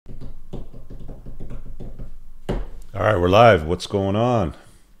All right, we're live. What's going on?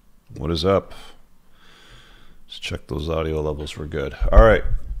 What is up? Let's check those audio levels. We're good. All right.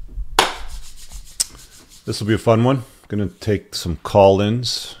 This will be a fun one. I'm going to take some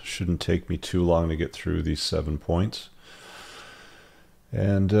call-ins. Shouldn't take me too long to get through these 7 points.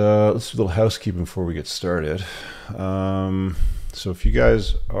 And let's do a little housekeeping before we get started. So if you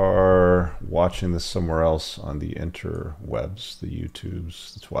guys are watching this somewhere else on the interwebs, the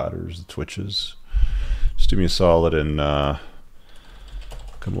YouTubes, the Twitters, the Twitches, just do me a solid and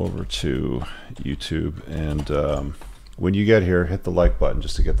come over to YouTube. And when you get here, hit the like button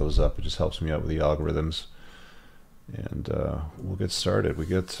just to get those up. It just helps me out with the algorithms. And we'll get started. We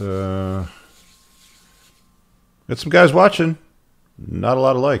got some guys watching. Not a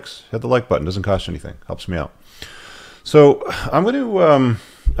lot of likes. Hit the like button. Doesn't cost you anything. Helps me out. So I'm going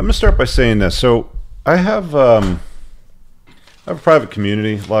to start by saying this. So I have a private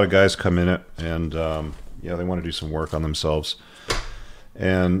community. A lot of guys come in it, and they want to do some work on themselves.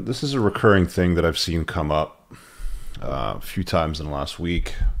 And this is a recurring thing that I've seen come up a few times in the last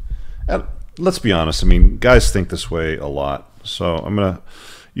week. And let's be honest. I mean, guys think this way a lot. So I'm going to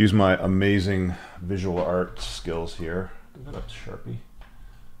use my amazing visual art skills here. Does that have a Sharpie?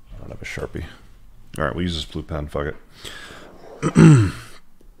 I don't have a Sharpie. All right, we'll use this blue pen. Fuck it.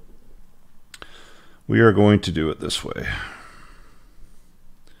 We are going to do it this way.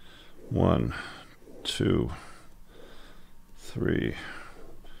 1, 2, 3,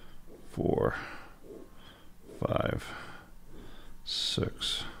 4, 5,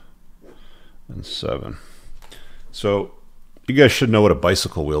 6, and 7. So you guys should know what a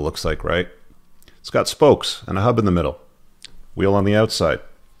bicycle wheel looks like, right? It's got spokes and a hub in the middle. Wheel on the outside.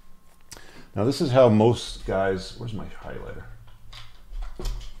 Now this is how most guys, where's my highlighter?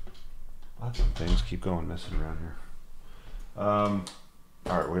 Lots of things keep going messing around here.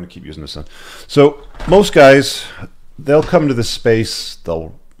 All right, we're gonna keep using this then. So most guys, they'll come to this space,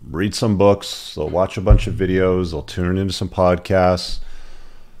 they'll read some books, they'll watch a bunch of videos, they'll tune into some podcasts.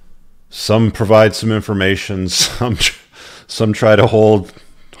 Some provide some information, some try to hold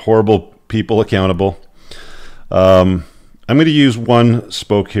horrible people accountable. I'm going to use one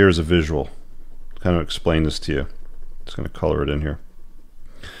spoke here as a visual, kind of explain this to you. Just going to color it in here,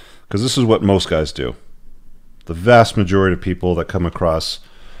 because this is what most guys do. The vast majority of people that come across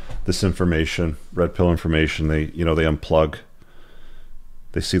this information, red pill information, they unplug.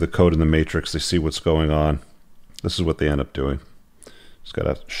 They see the code in the matrix. They see what's going on. This is what they end up doing. Just got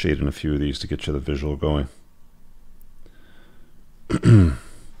to shade in a few of these to get you the visual going.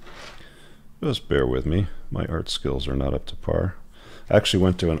 Just bear with me. My art skills are not up to par. I actually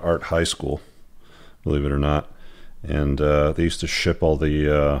went to an art high school, believe it or not, and they used to ship all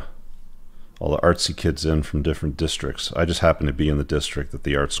the artsy kids in from different districts. I just happened to be in the district that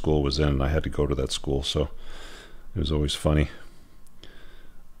the art school was in, and I had to go to that school, so it was always funny.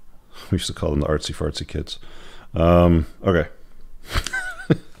 We used to call them the artsy fartsy kids. Okay.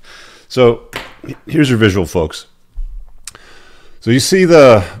 So here's your visual, folks. So you see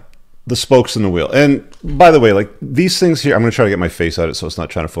the spokes in the wheel. And by the way, like these things here, I'm going to try to get my face out of it so it's not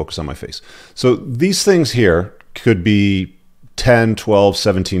trying to focus on my face. So these things here could be 10, 12,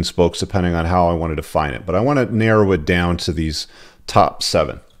 17 spokes depending on how I want to define it. But I want to narrow it down to these top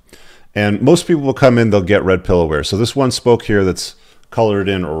 7. And most people will come in, they'll get red pill aware. So this one spoke here that's colored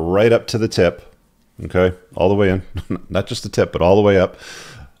in right up to the tip, okay, all the way in, not just the tip, but all the way up.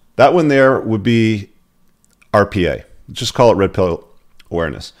 That one there would be RPA. Just call it red pill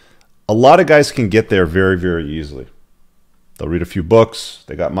awareness. A lot of guys can get there very, very easily. They'll read a few books.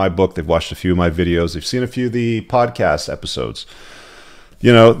 They got my book. They've watched a few of my videos. They've seen a few of the podcast episodes.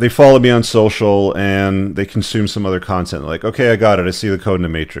 You know, they follow me on social and they consume some other content. Like, okay, I got it. I see the code in the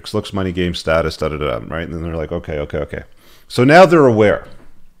matrix. Looks money game status, da-da-da, right? And then they're like, okay. So now they're aware.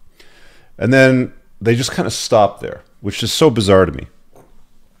 And then they just kind of stop there, which is so bizarre to me.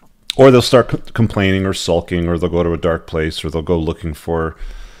 Or they'll start complaining or sulking, or they'll go to a dark place, or they'll go looking for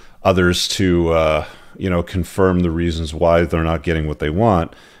others to, confirm the reasons why they're not getting what they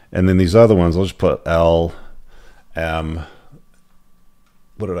want. And then these other ones, I'll just put L, M.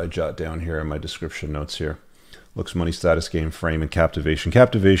 What did I jot down here in my description notes here? Looks, money, status, game, frame, and captivation.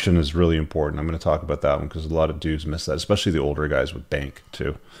 Captivation is really important. I'm going to talk about that one because a lot of dudes miss that, especially the older guys with bank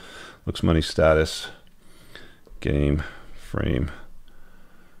too. Looks, money, status, game, frame,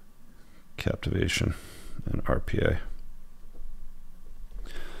 captivation, and RPA.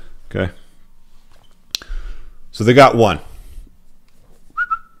 Okay. So they got one.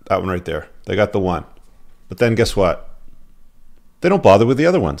 That one right there. They got the one. But then guess what? They don't bother with the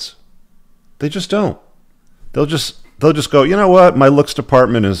other ones. They just don't. They'll just go, you know what? My looks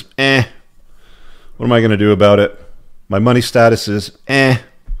department is eh. What am I going to do about it? My money status is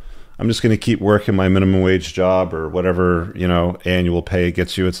I'm just going to keep working my minimum wage job or whatever, you know, annual pay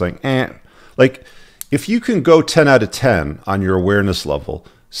gets you. It's like, Like, if you can go 10 out of 10 on your awareness level,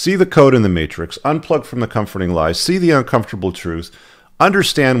 see the code in the matrix, unplug from the comforting lies, see the uncomfortable truth,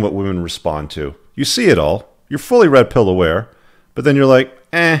 understand what women respond to. You see it all. You're fully red pill aware, but then you're like,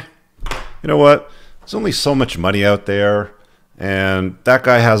 you know what? There's only so much money out there, and that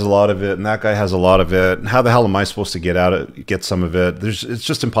guy has a lot of it, and that guy has a lot of it. And how the hell am I supposed to get some of it? It's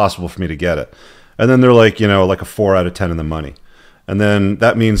just impossible for me to get it. And then they're like, you know, like a 4 out of 10 in the money. And then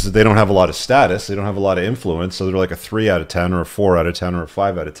that means that they don't have a lot of status. They don't have a lot of influence. So they're like a 3 out of 10 or a 4 out of 10 or a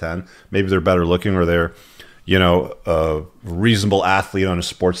 5 out of 10. Maybe they're better looking, or they're, you know, a reasonable athlete on a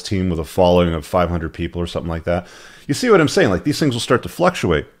sports team with a following of 500 people or something like that. You see what I'm saying? Like, these things will start to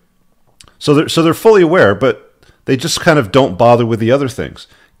fluctuate. So they're fully aware, but they just kind of don't bother with the other things.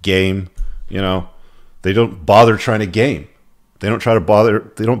 Game, you know, they don't bother trying to game. They don't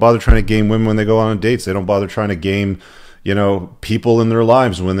bother trying to game women when they go on dates. They don't bother trying to game, you know, people in their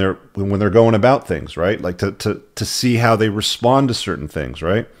lives when they're going about things, right? Like to see how they respond to certain things,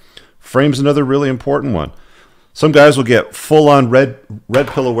 right? Frame's another really important one. Some guys will get full on red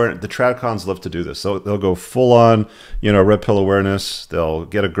pill awareness. The tradcons love to do this. So they'll go full on, you know, red pill awareness. They'll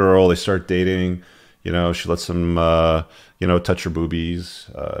get a girl, they start dating, you know, she lets them, you know, touch her boobies.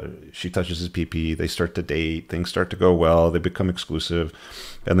 She touches his pee-pee. They start to date. Things start to go well. They become exclusive.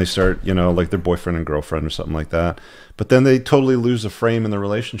 And they start, you know, like their boyfriend and girlfriend or something like that. But then they totally lose a frame in the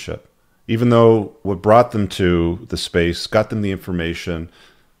relationship. Even though what brought them to the space, got them the information,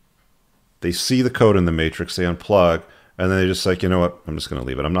 they see the code in the matrix, they unplug, and then they're just like, you know what, I'm just going to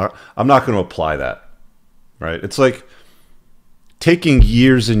leave it. I'm not going to apply that, right? It's like taking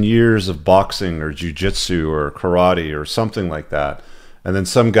years and years of boxing or jiu-jitsu or karate or something like that, and then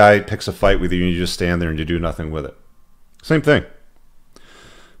some guy picks a fight with you and you just stand there and you do nothing with it. Same thing.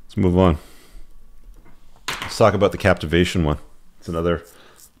 Let's move on. Let's talk about the captivation one. It's another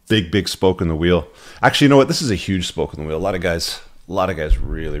big spoke in the wheel. Actually, you know what? This is a huge spoke in the wheel. A lot of guys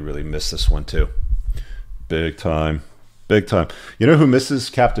really miss this one too. Big time. You know who misses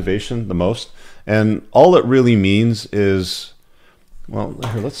captivation the most? And all it really means is, well,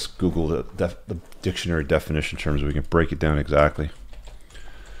 here, let's Google the dictionary definition terms so we can break it down exactly.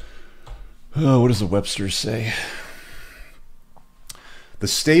 Oh, what does the Webster's say? The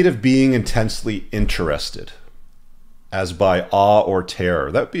state of being intensely interested, as by awe or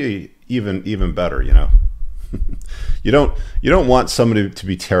terror. That'd be even better, you know. You don't want somebody to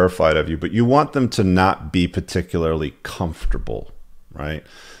be terrified of you, but you want them to not be particularly comfortable, right?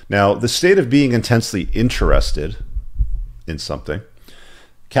 Now, the state of being intensely interested in something,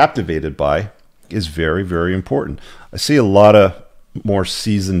 captivated by, is very important. I see a lot of more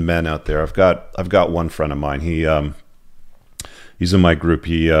seasoned men out there. I've got one friend of mine. He's in my group.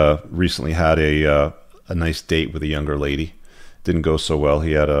 He recently had a nice date with a younger lady. Didn't go so well.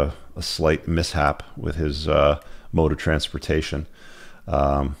 He had a slight mishap with his mode of transportation.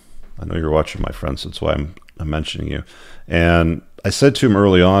 I know you're watching, my friend, so that's why I'm mentioning you. And I said to him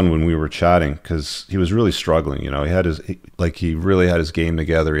early on when we were chatting, because he was really struggling. You know, he really had his game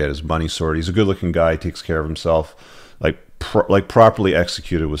together. He had his money sorted. He's a good-looking guy. He takes care of himself, like properly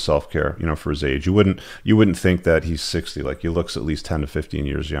executed with self-care. You know, for his age, you wouldn't think that he's 60. Like, he looks at least 10 to 15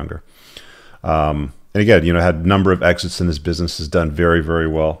 years younger. And again, you know, had a number of exits in his business, has done very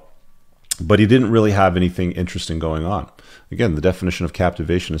well. But he didn't really have anything interesting going on. Again, the definition of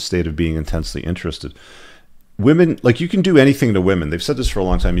captivation is state of being intensely interested. Women, like, you can do anything to women. They've said this for a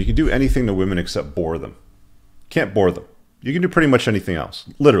long time. You can do anything to women except bore them. Can't bore them. You can do pretty much anything else,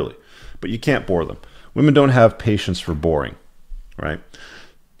 literally, but you can't bore them. Women don't have patience for boring, right?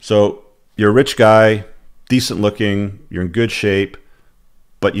 So you're a rich guy, decent looking, you're in good shape,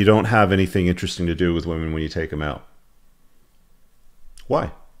 but you don't have anything interesting to do with women when you take them out.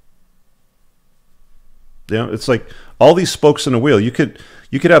 Why? You know, it's like all these spokes in a wheel. You could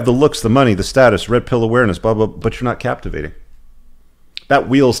have the looks, the money, the status, red pill awareness, blah, blah, but you're not captivating. That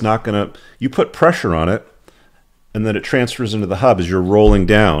wheel's not going to, you put pressure on it, and then it transfers into the hub as you're rolling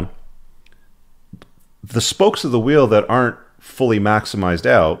down. The spokes of the wheel that aren't fully maximized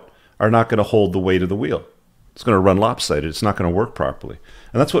out are not going to hold the weight of the wheel. It's going to run lopsided. It's not going to work properly.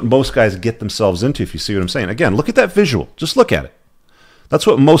 And that's what most guys get themselves into, if you see what I'm saying. Again, look at that visual. Just look at it. That's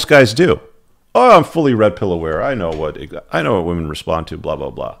what most guys do. Oh, I'm fully red pill aware. I know what women respond to, blah, blah,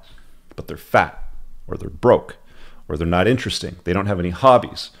 blah. But they're fat, or they're broke, or they're not interesting. They don't have any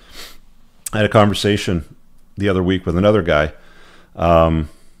hobbies. I had a conversation the other week with another guy.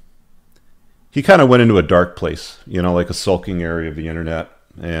 He kind of went into a dark place, you know, like a sulking area of the internet.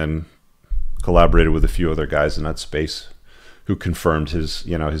 And collaborated with a few other guys in that space who confirmed his,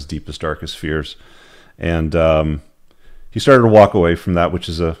 his deepest, darkest fears. And he started to walk away from that, which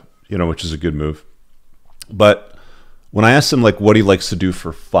is a good move. But when I asked him like what he likes to do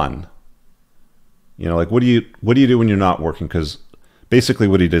for fun, like what do you do when you're not working? Because basically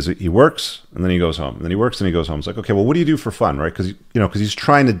what he does, he works and then he goes home, and then he works and he goes home. It's like, okay, well, what do you do for fun, right? Because he's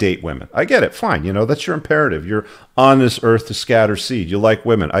trying to date women. I get it, fine. That's your imperative. You're on this earth to scatter seed. You like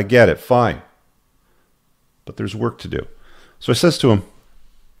women. I get it, fine. But there's work to do. So I says to him,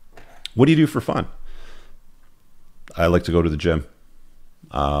 what do you do for fun? I like to go to the gym.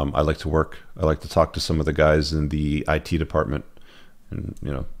 I like to work. I like to talk to some of the guys in the IT department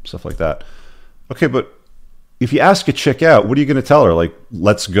and, stuff like that. Okay, but if you ask a chick out, what are you going to tell her? Like,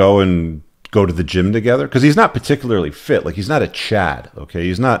 let's go and go to the gym together? Because he's not particularly fit. Like, he's not a Chad, okay?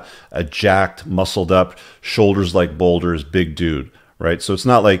 He's not a jacked, muscled up, shoulders like boulders, big dude, right? So it's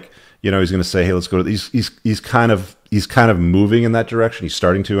not like, he's going to say, hey, let's go to he's kind of moving in that direction. He's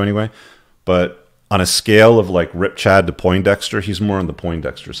starting to anyway. But on a scale of like Rip Chad to Poindexter, he's more on the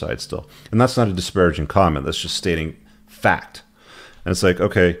Poindexter side still. And that's not a disparaging comment. That's just stating fact. And it's like,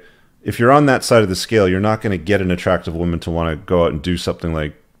 okay, if you're on that side of the scale, you're not going to get an attractive woman to want to go out and do something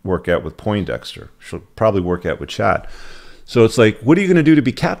like work out with Poindexter. She'll probably work out with Chad. So it's like, what are you going to do to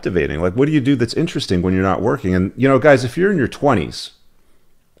be captivating? Like, what do you do that's interesting when you're not working? And, guys, if you're in your 20s,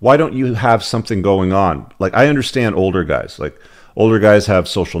 why don't you have something going on? Like, I understand older guys. Like, older guys have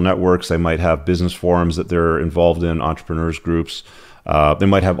social networks. They might have business forums that they're involved in, entrepreneurs groups. They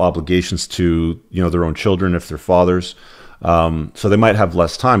might have obligations to, their own children if they're fathers. So they might have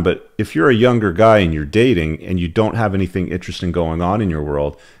less time. But if you're a younger guy and you're dating and you don't have anything interesting going on in your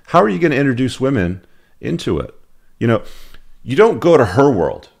world, how are you going to introduce women into it? You don't go to her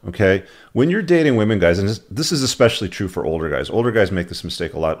world, okay? When you're dating women, guys, and this is especially true for older guys. Older guys make this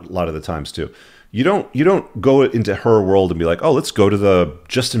mistake a lot of the times too. You don't go into her world and be like, oh, let's go to the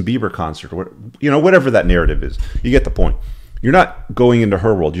Justin Bieber concert, or whatever that narrative is. You get the point. You're not going into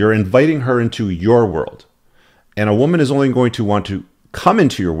her world. You're inviting her into your world. And a woman is only going to want to come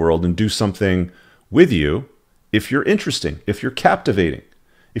into your world and do something with you if you're interesting, if you're captivating,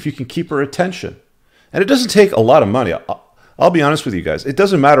 if you can keep her attention. And it doesn't take a lot of money. I'll be honest with you guys. It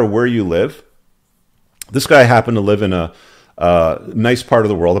doesn't matter where you live. This guy happened to live in a nice part of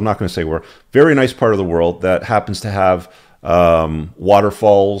the world. I'm not going to say where. Very nice part of the world that happens to have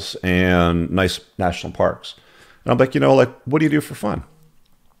waterfalls and nice national parks. And I'm like, what do you do for fun?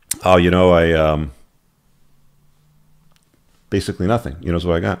 Oh, I... basically nothing, is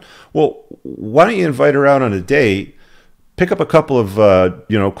what I got. Well, why don't you invite her out on a date, pick up a couple of,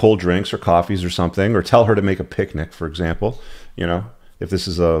 cold drinks or coffees or something, or tell her to make a picnic, for example, if this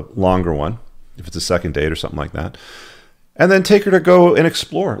is a longer one, if it's a second date or something like that. And then take her to go and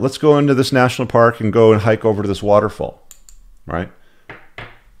explore. Let's go into this national park and go and hike over to this waterfall, right?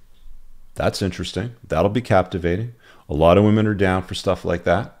 That's interesting. That'll be captivating. A lot of women are down for stuff like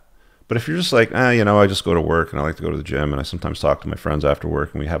that. But if you're just like, I just go to work and I like to go to the gym and I sometimes talk to my friends after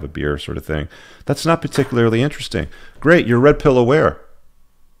work and we have a beer sort of thing, that's not particularly interesting. Great, you're red pill aware.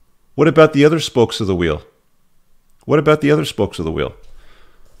 What about the other spokes of the wheel? What about the other spokes of the wheel?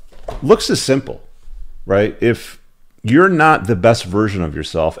 Looks is simple, right? If you're not the best version of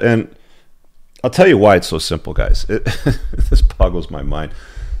yourself, and I'll tell you why it's so simple, guys. This boggles my mind.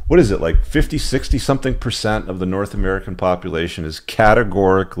 What is it, like 50, 60 something % of the North American population is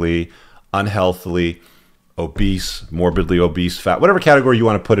categorically, unhealthily, obese, morbidly obese, fat, whatever category you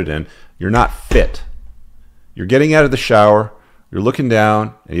want to put it in. You're not fit. You're getting out of the shower, you're looking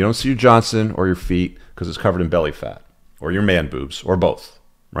down, and you don't see your Johnson or your feet because it's covered in belly fat, or your man boobs, or both,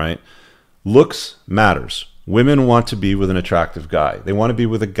 right? Looks matters. Women want to be with an attractive guy. They want to be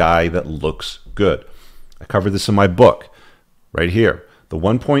with a guy that looks good. I covered this in my book right here. The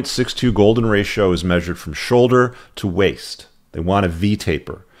 1.62 golden ratio is measured from shoulder to waist. They want a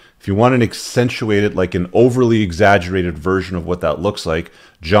V-taper. If you want an accentuated, like an overly exaggerated version of what that looks like,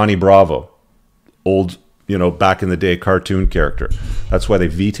 Johnny Bravo, old, back in the day cartoon character. That's why they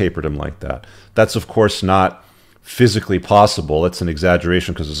V-tapered him like that. That's, of course, not physically possible. It's an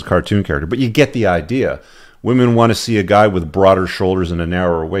exaggeration because it's a cartoon character. But you get the idea. Women want to see a guy with broader shoulders and a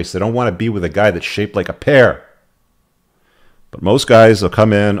narrower waist. They don't want to be with a guy that's shaped like a pear. But most guys will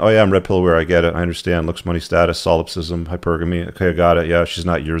come in, oh yeah, I'm red pill aware, I get it, I understand, looks, money, status, solipsism, hypergamy, okay, I got it, yeah, she's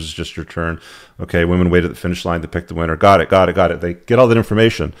not yours, it's just your turn. Okay, women wait at the finish line to pick the winner, got it. They get all that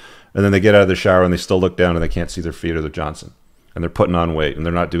information, and then they get out of the shower and they still look down and they can't see their feet or their Johnson. And they're putting on weight and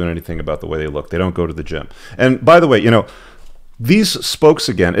they're not doing anything about the way they look. They don't go to the gym. And by the way, these spokes,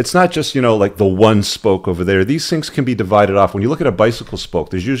 again, it's not just, you know, like the one spoke over there. These things can be divided off. When you look at a bicycle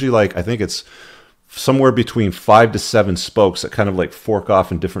spoke, there's usually like, I think it's somewhere between 5 to 7 spokes that kind of like fork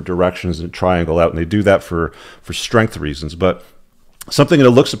off in different directions and triangle out. And they do that for strength reasons. But something in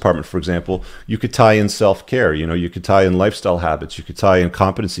a looks department, for example, you could tie in self-care. You know, you could tie in lifestyle habits. You could tie in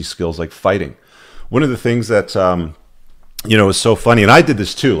competency skills like fighting. One of the things that, you know, is so funny, and I did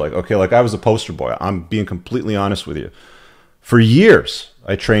this too. Like, okay, like I was a poster boy. I'm being completely honest with you. For years,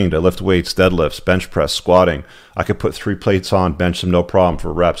 I trained. I lift weights, deadlifts, bench press, squatting. I could put 3 plates on, bench them, no problem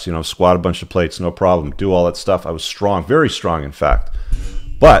for reps. You know, squat a bunch of plates, no problem. Do all that stuff. I was strong, very strong, in fact.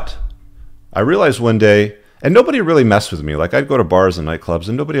 But I realized one day, and nobody really messed with me. Like, I'd go to bars and nightclubs,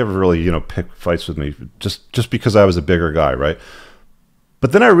 and nobody ever really, you know, picked fights with me just because I was a bigger guy, right?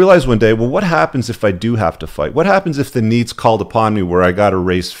 But then I realized one day, well, what happens if I do have to fight? What happens if the need's called upon me where I got to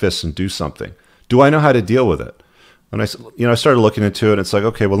raise fists and do something? Do I know how to deal with it? And I started looking into it, and it's like,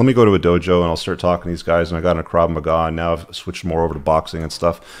 okay, well, let me go to a dojo, and I'll start talking to these guys, and I got in a Krav Maga, and now I've switched more over to boxing and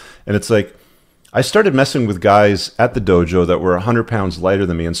stuff. And it's like, I started messing with guys at the dojo that were 100 pounds lighter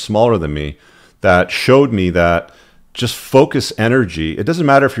than me and smaller than me that showed me that just focus energy. It doesn't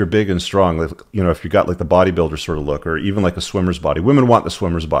matter if you're big and strong, like, you know, if you got like the bodybuilder sort of look, or even like a swimmer's body. Women want the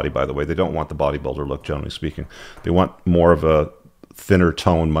swimmer's body, by the way. They don't want the bodybuilder look, generally speaking. They want more of a thinner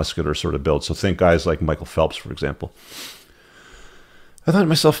tone, muscular sort of build. So think guys like Michael Phelps, for example. I thought to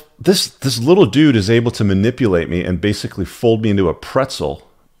myself, this little dude is able to manipulate me and basically fold me into a pretzel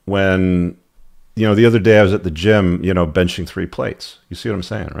when, you know, the other day I was at the gym, you know, benching 3 plates. You see what I'm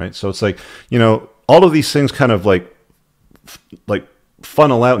saying, right? So it's like, you know, all of these things kind of like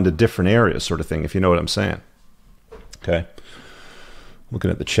funnel out into different areas sort of thing, if you know what I'm saying. Okay. Looking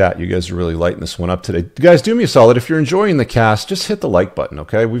at the chat, you guys are really lighting this one up today. Guys, do me a solid. If you're enjoying the cast, just hit the like button,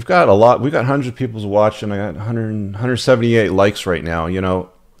 okay? We've got a lot. We've got hundreds of people watching. I got 178 likes right now. You know,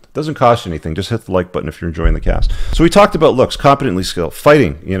 it doesn't cost you anything. Just hit the like button if you're enjoying the cast. So we talked about looks, competently skilled,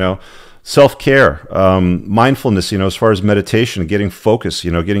 fighting, you know, self-care, mindfulness, you know, as far as meditation, getting focus,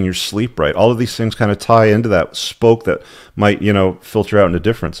 you know, getting your sleep right. All of these things kind of tie into that spoke that might, you know, filter out into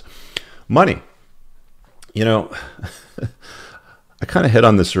difference. Money, you know... I kind of hit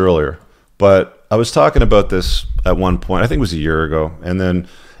on this earlier, but I was talking about this at one point, I think it was a year ago, and then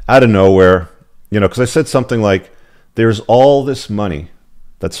out of nowhere, you know, because I said something like, there's all this money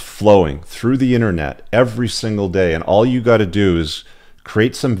that's flowing through the internet every single day, and all you got to do is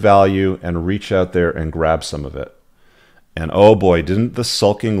create some value and reach out there and grab some of it. And oh boy, didn't the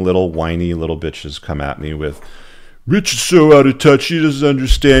sulking little whiny little bitches come at me with, Rich is so out of touch, he doesn't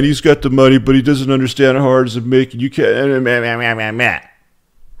understand. He's got the money, but he doesn't understand how hard it is to make it. You can't.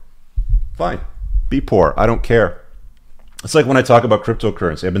 Fine. Be poor. I don't care. It's like when I talk about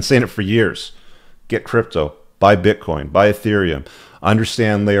cryptocurrency. I've been saying it for years. Get crypto. Buy Bitcoin. Buy Ethereum.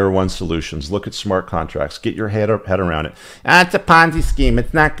 Understand layer 1 solutions. Look at smart contracts. Get your head around it. Ah, it's a Ponzi scheme.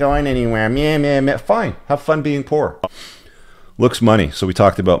 It's not going anywhere. Fine. Have fun being poor. Looks money. So we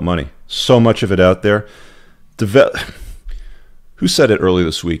talked about money. So much of it out there. Who said it earlier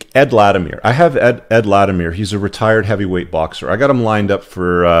this week? Ed Latimer. I have Ed Latimer. He's a retired heavyweight boxer. I got him lined up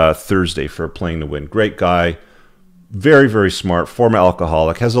for Thursday for Playing to Win. Great guy. Very, very smart. Former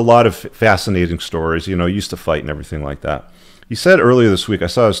alcoholic. Has a lot of fascinating stories. You know, used to fight and everything like that. He said earlier this week, I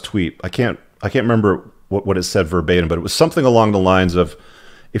saw his tweet. I can't remember what it said verbatim, but it was something along the lines of,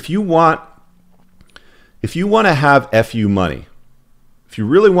 if you want to have FU money, if you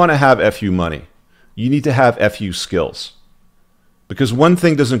really want to have FU money, you need to have FU skills, because one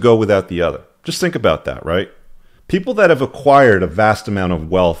thing doesn't go without the other. Just think about that, right? People that have acquired a vast amount of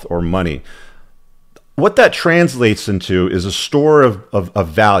wealth or money, what that translates into is a store of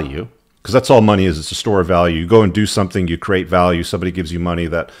value, because that's all money is. It's a store of value. You go and do something, you create value. Somebody gives you money.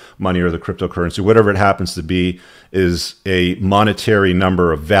 That money or the cryptocurrency, whatever it happens to be, is a monetary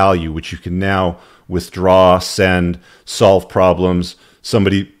number of value, which you can now withdraw, send, solve problems.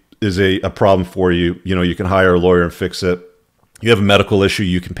 Somebody is a problem for you. You know, you can hire a lawyer and fix it. You have a medical issue,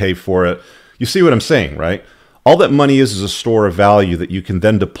 you can pay for it. You see what I'm saying, right? All that money is a store of value that you can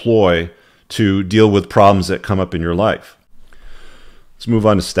then deploy to deal with problems that come up in your life. Let's move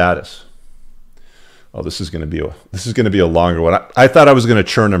on to status. Oh, this is going to be a longer one. I thought I was going to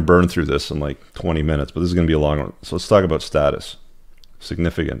churn and burn through this in like 20 minutes, but this is going to be a long one. So let's talk about status,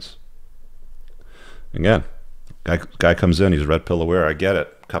 significance. Again, guy comes in, he's red pill aware. I get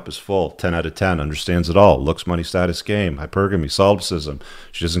it. Cup is full. 10 out of 10. Understands it all. Looks, money, status, game. Hypergamy, solipsism.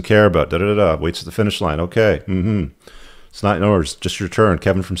 She doesn't care about da-da-da-da. Waits at the finish line. Okay. It's not yours. Just your turn.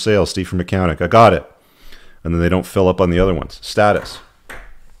 Kevin from sales. Steve from mechanic. I got it. And then they don't fill up on the other ones. Status.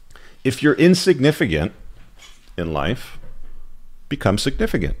 If you're insignificant in life, become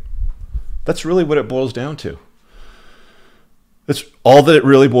significant. That's really what it boils down to. That's all that it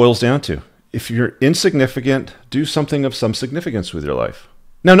really boils down to. If you're insignificant, do something of some significance with your life.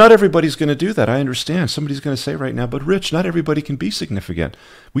 Now, not everybody's going to do that. I understand. Somebody's going to say right now, but Rich, not everybody can be significant.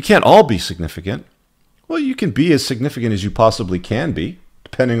 We can't all be significant. Well, you can be as significant as you possibly can be,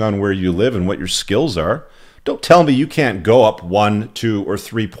 depending on where you live and what your skills are. Don't tell me you can't go up 1, 2, or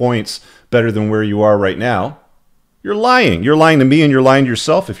 3 points better than where you are right now. You're lying. You're lying to me and you're lying to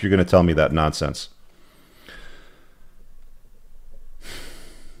yourself if you're going to tell me that nonsense.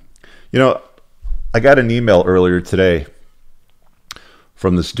 You know, I got an email earlier today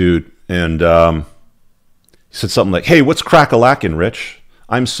from this dude, and he said something like, "Hey, what's crack-a-lackin', Rich?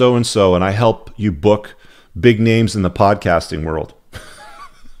 I'm so-and-so, and I help you book big names in the podcasting world."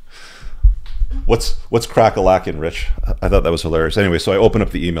 What's crack-a-lackin', Rich? I thought that was hilarious. Anyway, so I open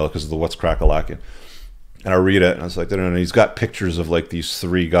up the email because of the what's crack-a-lackin'. And I read it, and I was like, no. He's got pictures of like these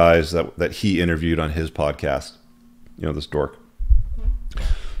 3 guys that he interviewed on his podcast. You know, this dork.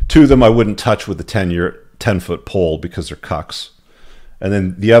 2 of them I wouldn't touch with a 10-foot pole because they're cucks. And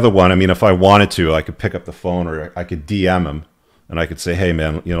then the other one, I mean, if I wanted to, I could pick up the phone or I could DM him, and I could say, "Hey,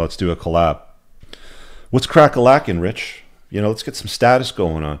 man, you know, let's do a collab. What's crack-a-lackin', Rich? You know, let's get some status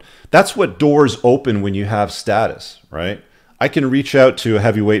going on." That's what doors open when you have status, right? I can reach out to a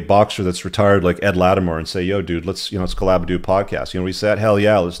heavyweight boxer that's retired like Ed Lattimore and say, "Yo, dude, let's collab and do a podcast." You know, we said, "Hell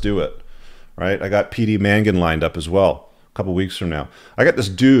yeah, let's do it." Right? I got PD Mangan lined up as well a couple weeks from now. I got this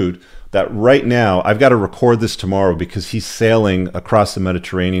dude that right now, I've got to record this tomorrow because he's sailing across the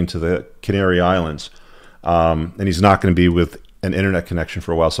Mediterranean to the Canary Islands. And he's not going to be with an internet connection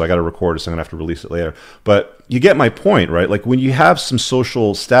for a while, so I got to record it, so I'm going to have to release it later. But you get my point, right? Like when you have some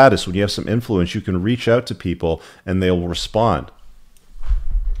social status, when you have some influence, you can reach out to people and they'll respond.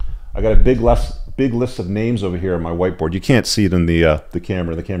 I got a big list of names over here on my whiteboard. You can't see it in the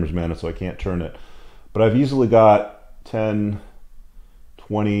camera. The camera's mounted, so I can't turn it. But I've easily got 10,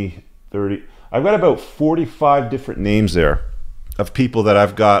 20, 30. I've got about 45 different names there of people that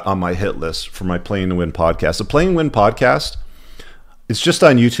I've got on my hit list for my Playing to Win podcast. The Playing to Win podcast, it's just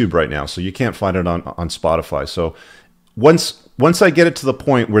on YouTube right now, so you can't find it on Spotify. So once I get it to the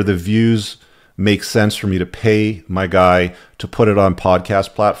point where the views make sense for me to pay my guy to put it on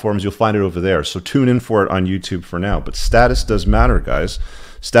podcast platforms, you'll find it over there. So tune in for it on YouTube for now. But status does matter, guys.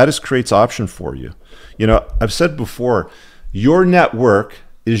 Status creates option for you. You know, I've said before, your network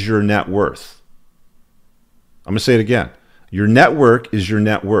is your net worth. I'm going to say it again. Your network is your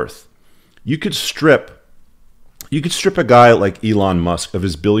net worth. You could strip a guy like Elon Musk of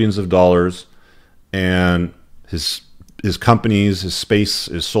his billions of dollars and his companies, his space,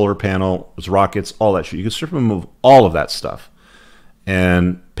 his solar panel, his rockets, all that shit. You could strip him of all of that stuff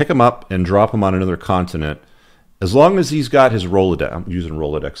and pick him up and drop him on another continent. As long as he's got his Rolodex, I'm using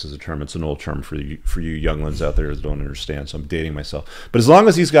Rolodex as a term. It's an old term for you younglings out there that don't understand, so I'm dating myself. But as long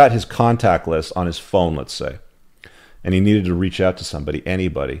as he's got his contact list on his phone, let's say, and he needed to reach out to somebody,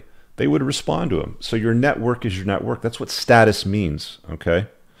 anybody, they would respond to him. So your network is your network. That's what status means, okay?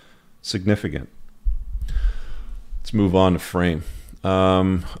 Significant. Let's move on to Frame.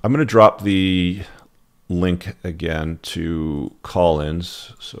 I'm going to drop the link again to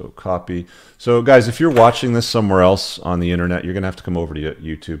call-ins. So copy. So guys, if you're watching this somewhere else on the internet, you're going to have to come over to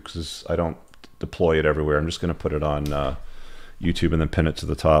YouTube because I don't deploy it everywhere. I'm just going to put it on YouTube and then pin it to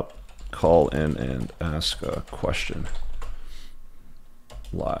the top. Call in and ask a question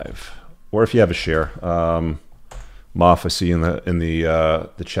live, or if you have a share. Moff, I see in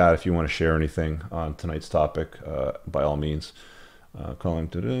the chat if you want to share anything on tonight's topic, by all means. Calling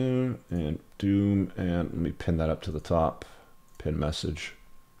to and Doom, and let me pin that up to the top. Pin message.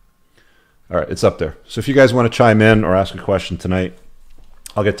 All right, it's up there. So if you guys want to chime in or ask a question tonight,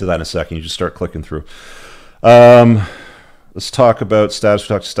 I'll get to that in a second. You just start clicking through. Let's talk about status. We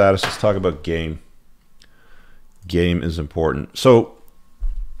talked status. Let's talk about game. Game is important. So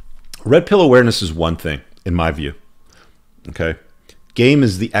red pill awareness is one thing, in my view. Okay? Game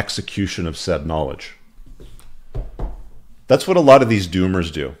is the execution of said knowledge. That's what a lot of these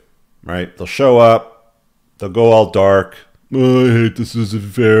doomers do, right? They'll show up, they'll go all dark. Oh, I hate this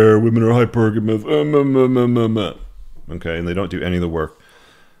isn't fair. Women are hypergamous. Okay, and they don't do any of the work.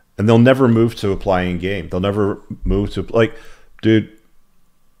 And they'll never move to applying game. They'll never move to, like, dude,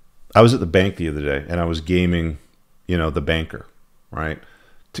 I was at the bank the other day and I was gaming, you know, the banker, right?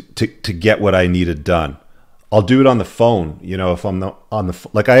 To get what I needed done. I'll do it on the phone, you know, if I'm not on the,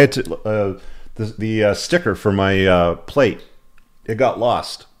 like I had to, the sticker for my plate, it got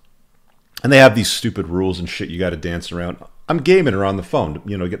lost. And they have these stupid rules and shit you got to dance around. I'm gaming her on the phone,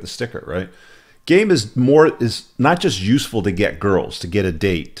 you know, get the sticker, right? Game is not just useful to get girls, to get a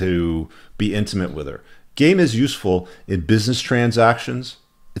date, to be intimate with her. Game is useful in business transactions.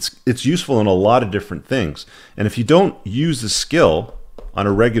 It's useful in a lot of different things. And if you don't use the skill on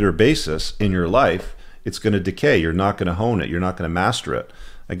a regular basis in your life, it's going to decay. You're not going to hone it. You're not going to master it.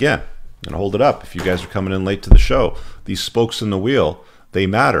 Again, I'm going to hold it up. If you guys are coming in late to the show, these spokes in the wheel, they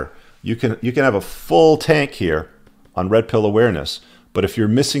matter. You can have a full tank here on red pill awareness, but if you're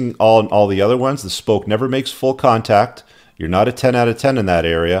missing all the other ones, the spoke never makes full contact. You're not a 10 out of 10 in that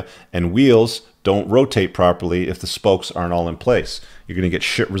area, and wheels don't rotate properly if the spokes aren't all in place. You're going to get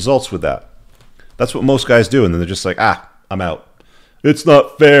shit results with that. That's what most guys do, and then they're just like, I'm out. It's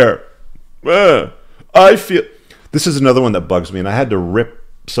not fair. I feel... This is another one that bugs me, and I had to rip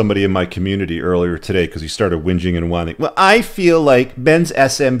somebody in my community earlier today because he started whinging and whining. Well, I feel like men's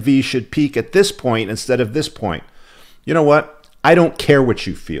SMV should peak at this point instead of this point. You know what? I don't care what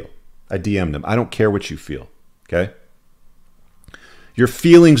you feel. I DM'd him. I don't care what you feel. Okay? Your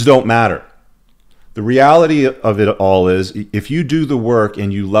feelings don't matter. The reality of it all is if you do the work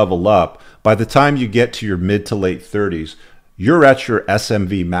and you level up, by the time you get to your mid to late 30s, you're at your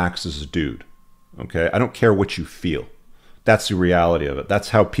SMV max as a dude. Okay? I don't care what you feel. That's the reality of it. That's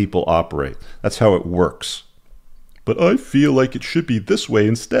how people operate. That's how it works. But I feel like it should be this way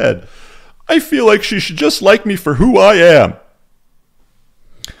instead. I feel like she should just like me for who I am.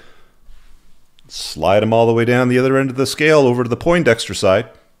 Slide them all the way down the other end of the scale over to the Poindexter side.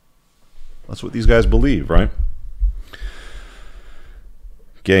 That's what these guys believe, right?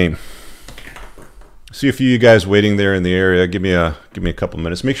 Game. See a few of you guys waiting there in the area. Give me a couple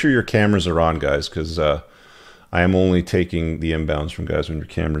minutes. Make sure your cameras are on, guys, because I am only taking the inbounds from guys when your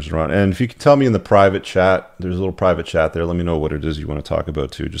cameras are on. And if you can tell me in the private chat, there's a little private chat there. Let me know what it is you want to talk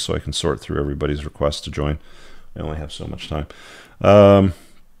about too, just so I can sort through everybody's requests to join. I only have so much time.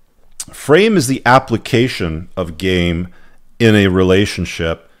 Frame is the application of game in a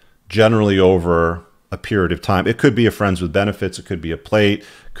relationship, generally over a period of time. It could be a friends with benefits. It could be a plate.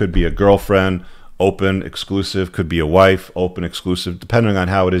 Could be a girlfriend, open, exclusive. Could be a wife, open, exclusive, depending on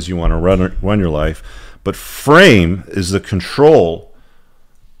how it is you want to run your life. But frame is the control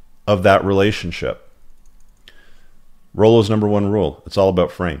of that relationship. Rollo's #1 rule. It's all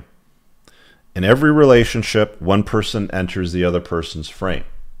about frame. In every relationship, one person enters the other person's frame.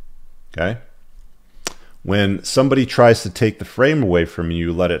 Okay? When somebody tries to take the frame away from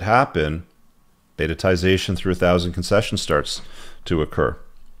you, let it happen, betatization through 1,000 concessions starts to occur.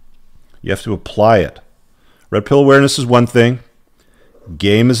 You have to apply it. Red pill awareness is one thing.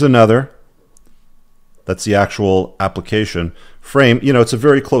 Game is another. That's the actual application. Frame, it's a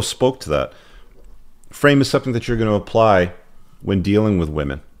very close spoke to that. Frame is something that you're going to apply when dealing with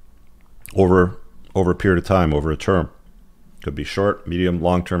women over a period of time, over a term. Could be short, medium,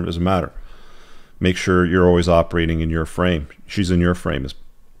 long term, doesn't matter. Make sure you're always operating in your frame. She's in your frame is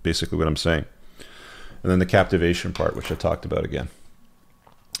basically what I'm saying. And then the captivation part, which I talked about again.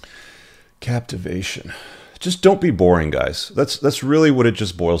 Captivation. Just don't be boring, guys. That's really what it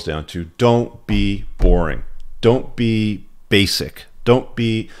just boils down to. Don't be boring. Don't be basic. Don't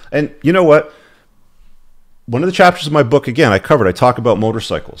be... And you know what? One of the chapters of my book, again, I talk about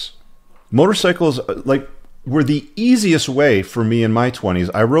motorcycles. Motorcycles, were the easiest way for me in my 20s.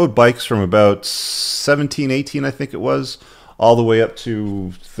 I rode bikes from about 17, 18, I think it was, all the way up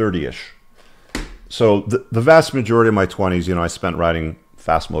to 30-ish. So the vast majority of my 20s, I spent riding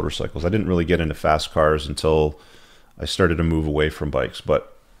fast motorcycles. I didn't really get into fast cars until I started to move away from bikes,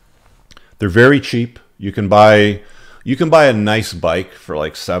 but they're very cheap. You can buy a nice bike for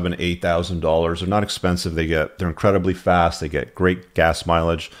like $7,000, $8,000. They're not expensive. They're incredibly fast. They get great gas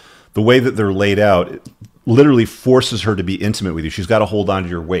mileage. The way that they're laid out, it literally forces her to be intimate with you. She's got to hold on to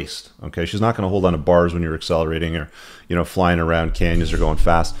your waist. Okay, she's not going to hold on to bars when you're accelerating or flying around canyons or going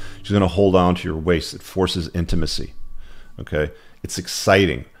fast. She's going to hold on to your waist. It forces intimacy. Okay, it's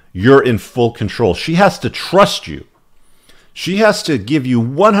exciting. You're in full control. She has to trust you. She has to give you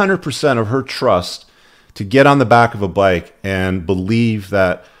 100% of her trust to get on the back of a bike and believe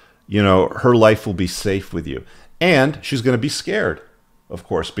that her life will be safe with you. And she's going to be scared, of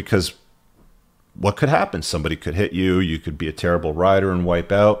course, because what could happen? Somebody could hit you. You could be a terrible rider and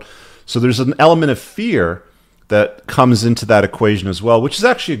wipe out. So there's an element of fear that comes into that equation as well, which is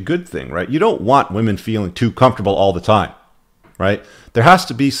actually a good thing, right? You don't want women feeling too comfortable all the time, right? There has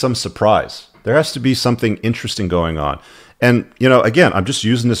to be some surprise. There has to be something interesting going on. And, again, I'm just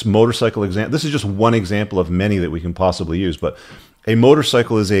using this motorcycle example. This is just one example of many that we can possibly use, but a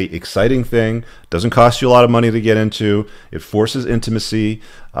motorcycle is a exciting thing. Doesn't cost you a lot of money to get into. It forces intimacy.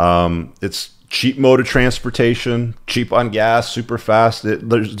 It's cheap mode of transportation, cheap on gas, super fast.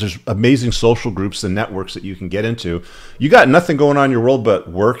 There's amazing social groups and networks that you can get into. You got nothing going on in your world but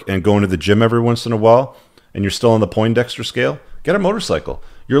work and going to the gym every once in a while, and you're still on the Poindexter scale. Get a motorcycle.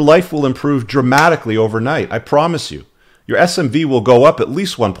 Your life will improve dramatically overnight. I promise you. Your SMV will go up at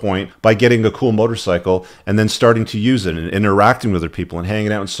least 1 point by getting a cool motorcycle and then starting to use it and interacting with other people and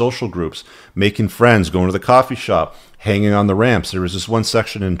hanging out in social groups, making friends, going to the coffee shop, hanging on the ramps. There was this one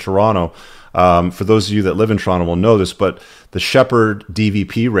section in Toronto. For those of you that live in Toronto will know this, but the Shepherd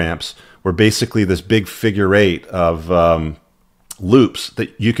DVP ramps were basically this big figure eight of loops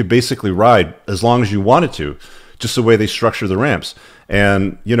that you could basically ride as long as you wanted to, just the way they structure the ramps.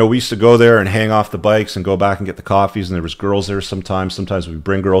 And, you know, we used to go there and hang off the bikes and go back and get the coffees, and there was girls there sometimes. Sometimes we'd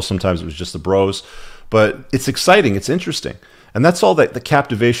bring girls, sometimes it was just the bros. But it's exciting, it's interesting. And that's all that the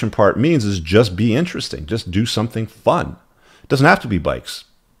captivation part means, is just be interesting. Just do something fun. It doesn't have to be bikes.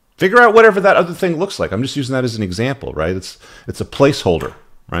 Figure out whatever that other thing looks like. I'm just using that as an example, right? It's a placeholder,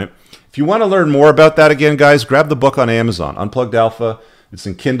 right? If you want to learn more about that, again, guys, grab the book on Amazon, Unplugged Alpha. It's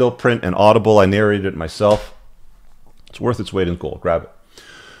in Kindle, print, and Audible. I narrated it myself. It's worth its weight in gold. Grab it.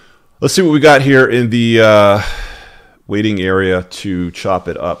 Let's see what we got here in the waiting area to chop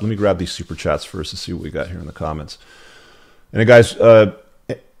it up. Let me grab these super chats first to see what we got here in the comments. And guys, and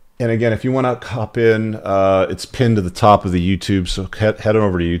again, if you want to hop in, it's pinned to the top of the YouTube. So head on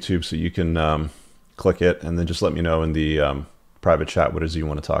over to YouTube so you can click it, and then just let me know in the private chat what it is you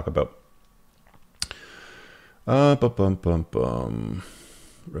want to talk about.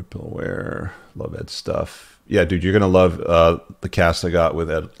 Rippleware, love Ed stuff. Yeah, dude, you're going to love the cast I got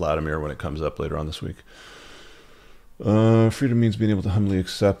with Ed Latimer when it comes up later on this week. Freedom means being able to humbly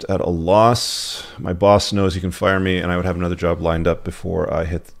accept at a loss. My boss knows he can fire me, and I would have another job lined up before I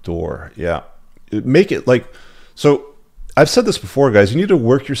hit the door. Yeah. Make it like... So, I've said this before, guys. You need to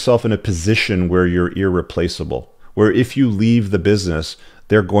work yourself in a position where you're irreplaceable. Where if you leave the business,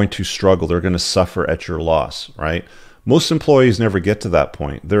 they're going to struggle. They're going to suffer at your loss, right? Most employees never get to that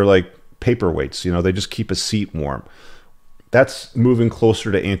point. They're like paperweights, you know, they just keep a seat warm. That's moving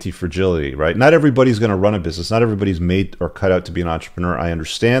closer to anti-fragility, right? Not everybody's going to run a business. Not everybody's made or cut out to be an entrepreneur. I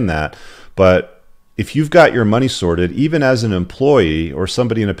understand that. But if you've got your money sorted, even as an employee or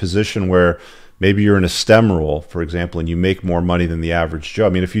somebody in a position where maybe you're in a STEM role, for example, and you make more money than the average Joe. I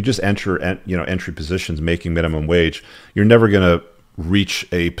mean, if you just enter, you know, entry positions making minimum wage, you're never going to reach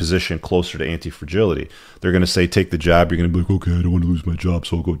a position closer to anti-fragility. They're going to say, take the job. You're going to be like, okay, I don't want to lose my job,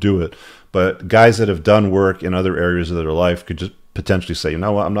 so I'll go do it. But guys that have done work in other areas of their life could just potentially say, you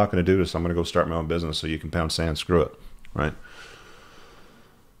know what, I'm not going to do this. I'm going to go start my own business so you can pound sand, screw it, right?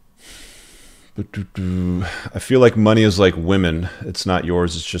 I feel like money is like women. It's not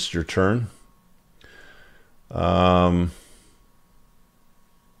yours. It's just your turn.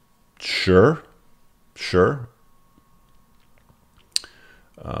 Sure.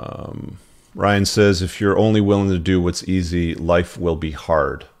 Ryan says, if you're only willing to do what's easy, life will be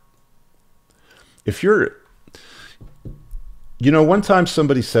hard. If you're, you know, one time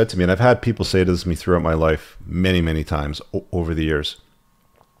somebody said to me, and I've had people say this to me throughout my life many, many times over the years.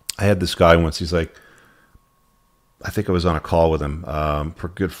 I had this guy once, he's like, I think I was on a call with him for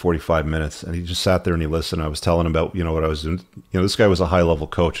a good 45 minutes, and he just sat there and he listened. I was telling him about, you know, what I was doing. You know, this guy was a high-level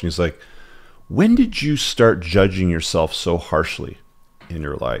coach, and he's like, when did you start judging yourself so harshly in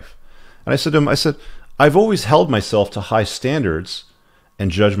your life? And I said to him, I said, I've always held myself to high standards and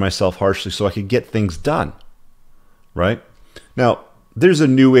judged myself harshly so I could get things done, right? Now, there's a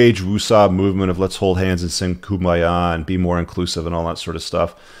new age Wusa movement of let's hold hands and sing Kumbaya and be more inclusive and all that sort of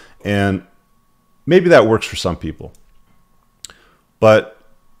stuff. And maybe that works for some people. But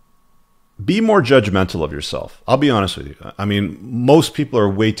be more judgmental of yourself. I'll be honest with you. I mean, most people are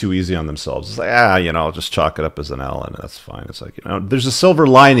way too easy on themselves. It's like, you know, I'll just chalk it up as an L and that's fine. It's like, you know, there's a silver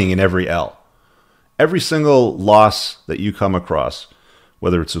lining in every L. Every single loss that you come across,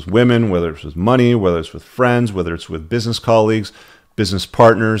 whether it's with women, whether it's with money, whether it's with friends, whether it's with business colleagues, business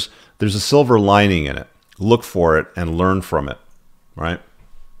partners, there's a silver lining in it. Look for it and learn from it, right?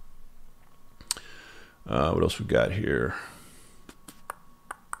 What else we got here?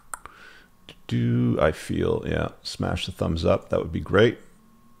 I feel, yeah, smash the thumbs up. That would be great.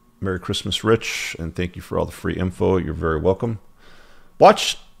 Merry Christmas, Rich, and thank you for all the free info. You're very welcome.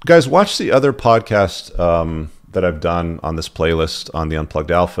 Guys, watch the other podcast that I've done on this playlist on the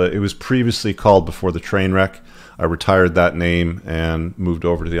Unplugged Alpha. It was previously called Before the Train Wreck. I retired that name and moved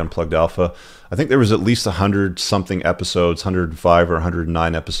over to the Unplugged Alpha. I think there was at least 100-something episodes, 105 or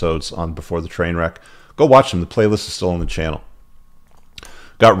 109 episodes on Before the Train Wreck. Go watch them. The playlist is still on the channel.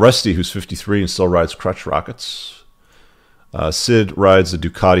 Got Rusty, who's 53 and still rides crutch rockets. Sid rides a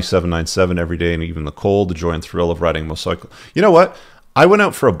Ducati 797 every day, and even the cold, the joy and thrill of riding a motorcycle. You know what? I went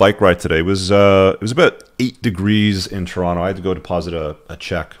out for a bike ride today. It was about 8 degrees in Toronto. I had to go deposit a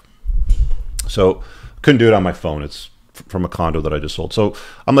check, so couldn't do it on my phone. It's from a condo that I just sold. So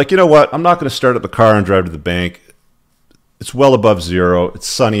I'm like, you know what? I'm not going to start up the car and drive to the bank. It's well above zero. It's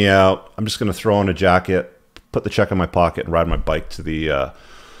sunny out. I'm just going to throw on a jacket, put the check in my pocket, and ride my bike to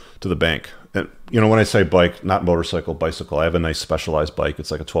the bank. And you know, when I say bike, not motorcycle, bicycle. I have a nice specialized bike.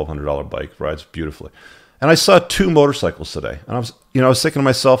 It's like a $1,200 bike. Rides beautifully. And I saw 2 motorcycles today, and I was thinking to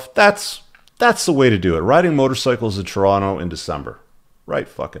myself, that's the way to do it. Riding motorcycles in Toronto in December, right?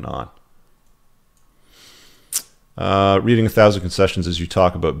 Fucking on. Reading 1,000 concessions as you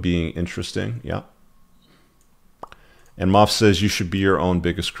talk about being interesting. Yeah. And Moff says you should be your own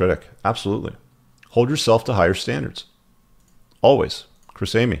biggest critic. Absolutely. Hold yourself to higher standards. Always.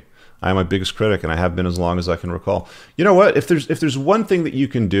 Chris Amy, I am my biggest critic, and I have been as long as I can recall. You know what? If there's one thing that you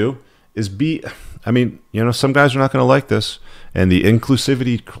can do is be, I mean, you know, some guys are not going to like this, and the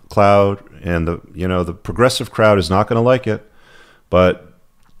inclusivity cloud and the progressive crowd is not going to like it, but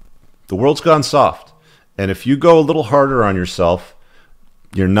the world's gone soft. And if you go a little harder on yourself,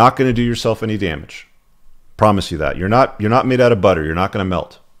 you're not going to do yourself any damage. Promise you that. You're not made out of butter. You're not going to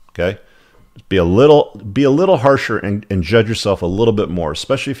melt. Okay? Just be a little harsher and judge yourself a little bit more,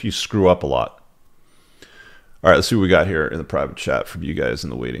 especially if you screw up a lot. All right, let's see what we got here in the private chat from you guys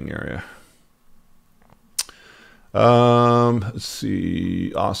in the waiting area. Let's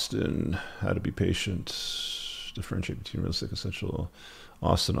see. Austin, how to be patient. Differentiate between realistic and essential.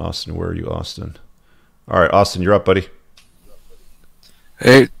 Austin, where are you, Austin? All right, Austin, you're up, buddy.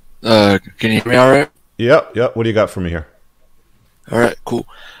 Hey, can you hear me all right? Yep. What do you got for me here? All right, cool.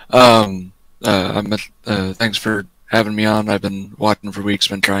 Thanks for having me on. I've been watching for weeks,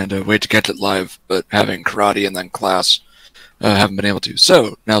 been trying to wait to catch it live, but having karate and then class, haven't been able to.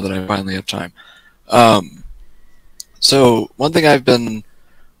 So now that I finally have time. So one thing I've been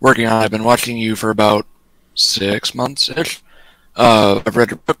working on, I've been watching you for about 6 months-ish. I've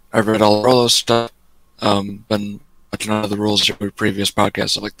read your book, I've read all the Rolo's stuff, been watching all the rules of your previous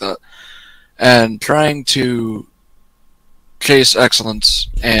podcasts, stuff like that, and trying to chase excellence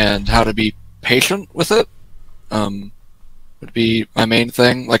and how to be patient with it would be my main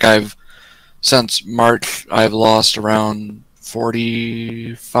thing. Like, since March, I've lost around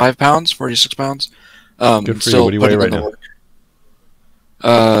 45 pounds, 46 pounds. Good for you. What do you weigh right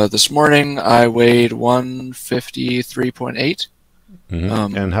now? This morning I weighed 153.8.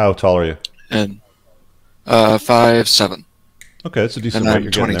 Mm-hmm. And how tall are you? And 5'7". Okay, that's a decent weight. weight.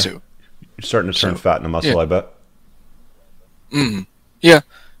 You're 22. You're starting to turn fat in the muscle, yeah. I bet. Yeah.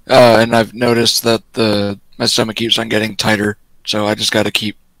 And I've noticed that my stomach keeps on getting tighter, so I just got to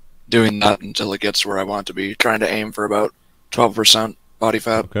keep doing that until it gets where I want it to be. Trying to aim for about 12% body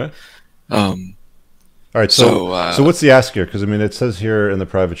fat. Okay. All right. So what's the ask here? Because I mean, it says here in the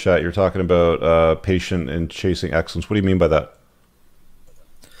private chat you're talking about patient and chasing excellence. What do you mean by that?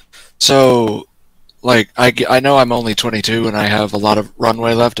 So, like, I know I'm only 22 and I have a lot of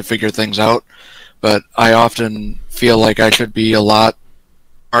runway left to figure things out, but I often feel like I should be a lot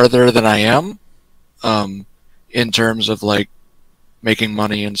farther than I am, in terms of, like, making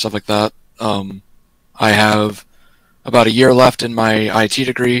money and stuff like that. I have about a year left in my IT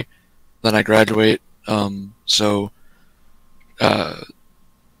degree, then I graduate, so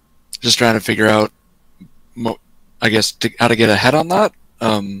just trying to figure out, I guess, how to get ahead on that.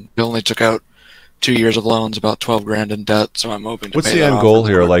 I only took out 2 years of loans, about 12 grand in debt, so I'm hoping to What's pay the that end off goal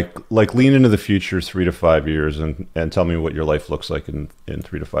here? Like lean into the future 3 to 5 years and tell me what your life looks like in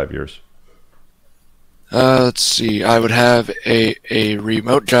 3 to 5 years. Let's see. I would have a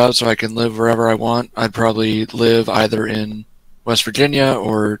remote job so I can live wherever I want. I'd probably live either in West Virginia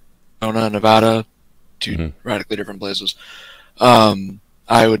or Arizona, Nevada, two radically different places.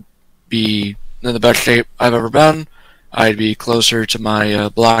 I would be in the best shape I've ever been. I'd be closer to my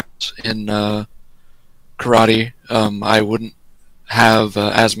blacks in karate. I wouldn't have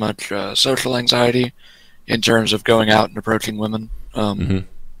as much social anxiety in terms of going out and approaching women.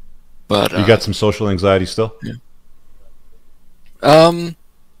 But you got some social anxiety still? Yeah.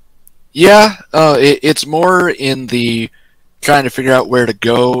 It's more in the trying to figure out where to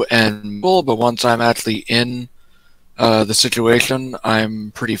go and but once I'm actually in the situation,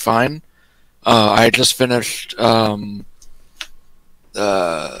 I'm pretty fine. I just finished Joe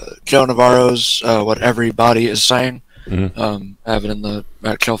Navarro's What Everybody Is Saying. I have it in the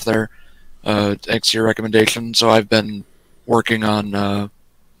back shelf there. Thanks to your recommendation. So I've been working on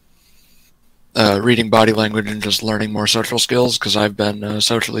reading body language and just learning more social skills because I've been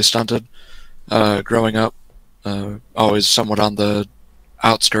socially stunted growing up. always somewhat on the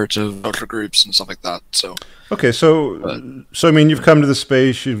outskirts of ultra groups and stuff like that. So okay, so I mean, you've come to the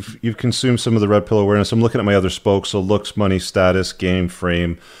space, you've consumed some of the red pill awareness. I'm looking at my other spokes, so looks, money, status, game,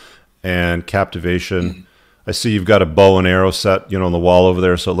 frame, and captivation. I see you've got a bow and arrow set, on the wall over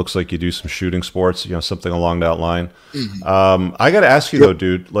there, so it looks like you do some shooting sports, something along that line. I got to ask you though,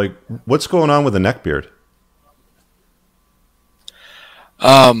 dude, like, what's going on with the neck beard?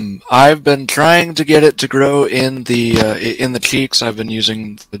 I've been trying to get it to grow in the cheeks. I've been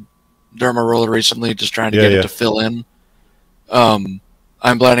using the derma roller recently, just trying to get it to fill in. I'm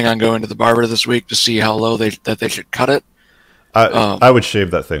planning on going to the barber this week to see how low they should cut it. I would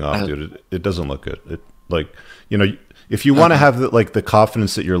shave that thing off, dude. It doesn't look good. If you want to have the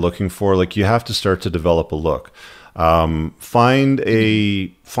confidence that you're looking for, like, you have to start to develop a look. Find a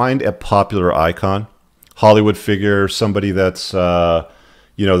popular icon, Hollywood figure, somebody that's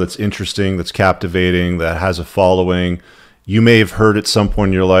that's interesting, that's captivating, that has a following. You may have heard at some point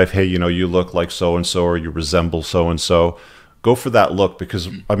in your life, hey, you look like so and so, or you resemble so and so. Go for that look, because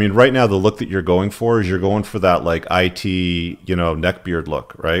I mean, right now the look that you're going for is you're going for that like IT, neckbeard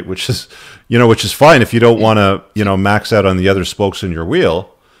look, right? Which is fine if you don't want to, max out on the other spokes in your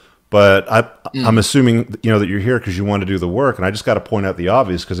wheel. But I'm assuming, that you're here because you want to do the work, and I just got to point out the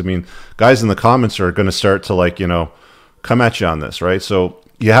obvious, because I mean, guys in the comments are going to start to come at you on this, right? So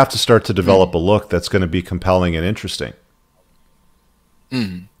you have to start to develop a look that's going to be compelling and interesting.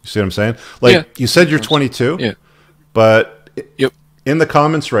 You see what I'm saying? Like, you said you're 22, but in the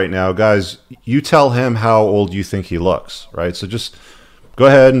comments right now, guys, you tell him how old you think he looks, right? So just go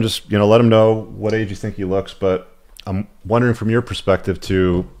ahead and just let him know what age you think he looks. But I'm wondering from your perspective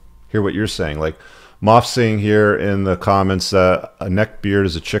to hear what you're saying. Like, Moff's saying here in the comments that a neck beard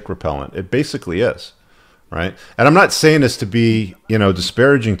is a chick repellent. It basically is, right? And I'm not saying this to be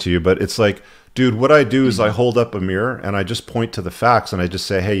disparaging to you, but it's like, dude, what I do is I hold up a mirror and I just point to the facts, and I just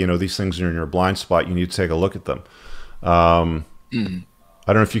say, hey, these things are in your blind spot. You need to take a look at them. I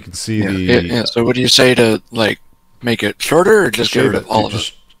don't know if you can see So what do you say to make it shorter, or just get rid of all of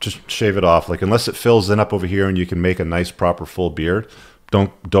it? Just shave it off. Like, unless it fills in up over here and you can make a nice proper full beard,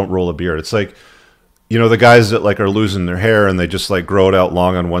 don't roll a beard. It's like, the guys that are losing their hair and they just grow it out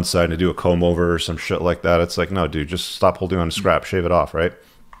long on one side and do a comb over or some shit like that. It's like, no, dude, just stop holding on to scrap, shave it off, right?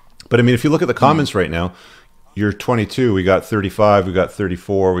 But I mean, if you look at the comments right now, you're 22, we got 35, we got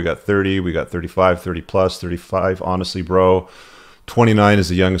 34, we got 30, we got 35, 30 plus, 35, honestly, bro. 29 is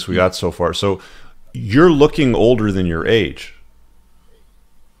the youngest we got so far. So you're looking older than your age,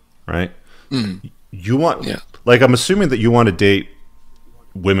 right? You want, I'm assuming that you want to date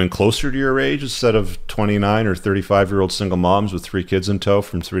women closer to your age instead of 29 or 35-year-old single moms with 3 kids in tow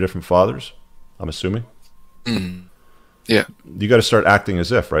from 3 different fathers, I'm assuming. Yeah. You got to start acting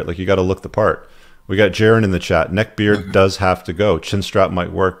as if, right? Like, you got to look the part. We got Jaron in the chat. Neck beard does have to go. Chin strap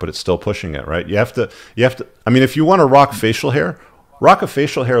might work, but it's still pushing it, right? You have to, I mean, if you want to rock facial hair, rock a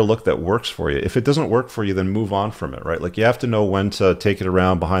facial hair look that works for you. If it doesn't work for you, then move on from it, right? Like, you have to know when to take it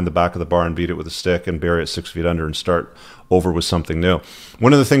around behind the back of the bar and beat it with a stick and bury it 6 feet under and start over with something new.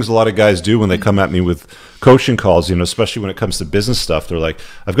 One of the things a lot of guys do when they come at me with coaching calls, especially when it comes to business stuff, they're like,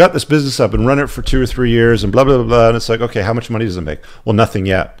 I've got this business, I've been running it for 2 or 3 years and blah, blah, blah, blah. And it's like, okay, how much money does it make? Well, nothing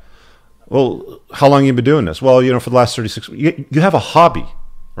yet. Well, how long have you been doing this? Well, for the last 36 weeks. You have a hobby,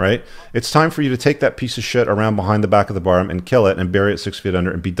 right? It's time for you to take that piece of shit around behind the back of the bar and kill it and bury it 6 feet under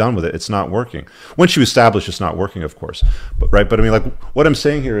and be done with it. It's not working. Once you establish it's not working, of course. But right, but I mean, what I'm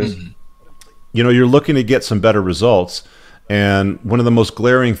saying here is, you're looking to get some better results, and one of the most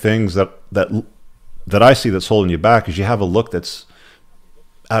glaring things that I see that's holding you back is you have a look that's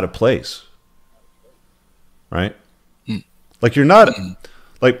out of place, right? Like, you're not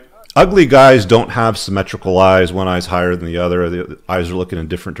like, ugly guys don't have symmetrical eyes. One eye's higher than the other. The eyes are looking in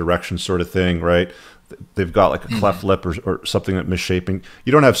different directions, sort of thing, right? They've got like a cleft lip or something that misshaping.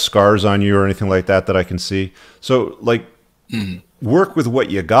 You don't have scars on you or anything like that I can see. So, work with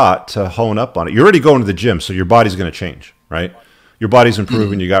what you got to hone up on it. You're already going to the gym, so your body's going to change, right? Your body's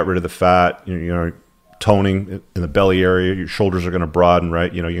improving. You got rid of the fat. You're toning in the belly area. Your shoulders are going to broaden,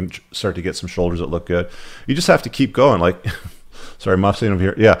 right? You can start to get some shoulders that look good. You just have to keep going. Like, sorry, I'm saying over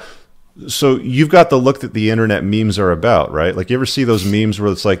here. Yeah. So you've got the look that the internet memes are about, right? Like, you ever see those memes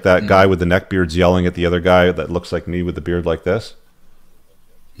where it's like that guy with the neck beards yelling at the other guy that looks like me with the beard like this?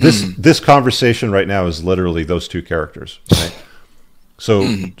 This conversation right now is literally those two characters, right? So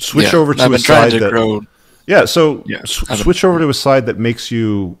switch over to a side that switch over to a side that makes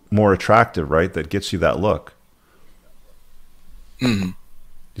you more attractive, right? That gets you that look. You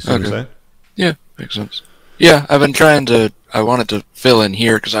see what I'm saying? Yeah, makes sense. Yeah, I've been trying to. I wanted to fill in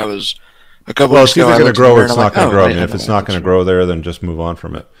here because I was A couple Well, weeks it's ago, either I going to looked in the grow or mirror it's and I'm not like, going to oh, grow. I right, mean, I if know it's my not going to answer. grow there, then just move on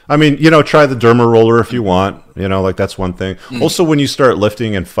from it. I mean, you know, try the derma roller if you want. You know, like that's one thing. Also, when you start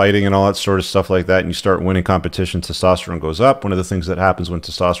lifting and fighting and all that sort of stuff like that, and you start winning competition, testosterone goes up. One of the things that happens when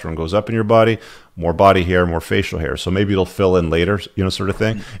testosterone goes up in your body, more body hair, more facial hair. So maybe it'll fill in later, you know, sort of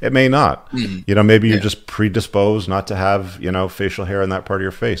thing. It may not. You know, maybe you're just predisposed not to have, you know, facial hair in that part of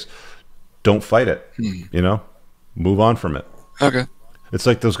your face. Don't fight it. You know, move on from it. Okay. It's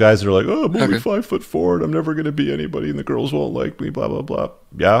like those guys that are like, oh, I'm only Okay. 5'4" and I'm never going to be anybody and the girls won't like me, blah, blah, blah.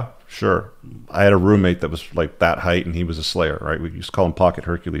 Yeah, sure. I had a roommate that was like that height and he was a slayer, right? We used to call him Pocket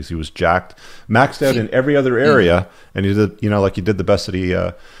Hercules. He was jacked, maxed out in every other area, and he did, you know, like he did the best that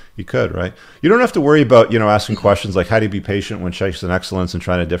he could, right? You don't have to worry about, you know, asking questions like how do you be patient when chasing excellence and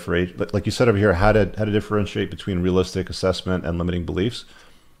trying to differentiate, like you said over here, how to differentiate between realistic assessment and limiting beliefs.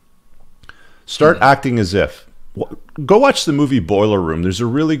 Start acting as if. Go watch the movie Boiler Room. There's a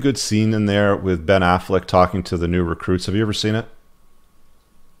really good scene in there with Ben Affleck talking to the new recruits. Have you ever seen it?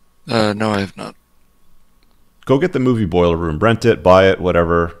 No, I have not. Go get the movie Boiler Room. Rent it, buy it,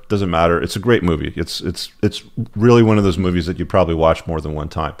 whatever. Doesn't matter. It's a great movie. It's really one of those movies that you probably watch more than one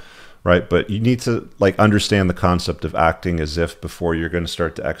time, right? But you need to like understand the concept of acting as if before you're going to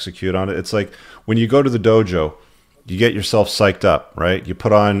start to execute on it. It's like when you go to the dojo, you get yourself psyched up, right? You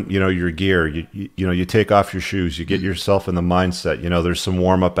put on, you know, your gear, you know, you take off your shoes, you get yourself in the mindset, you know, there's some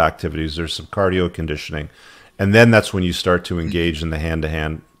warm-up activities, there's some cardio conditioning, and then that's when you start to engage in the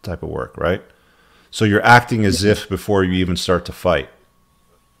hand-to-hand type of work, right? So you're acting as if before you even start to fight.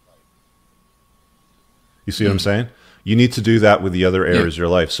 You see what I'm saying? You need to do that with the other areas of your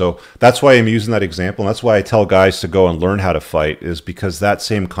life. So that's why I'm using that example. And that's why I tell guys to go and learn how to fight, is because that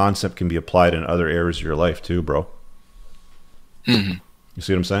same concept can be applied in other areas of your life too, bro. You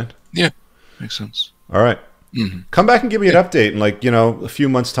see what I'm saying? Yeah, makes sense. All right. Come back and give me an update in like, you know, a few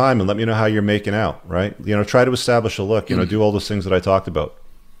months' time and let me know how you're making out, right? You know, try to establish a look, you know, do all those things that I talked about.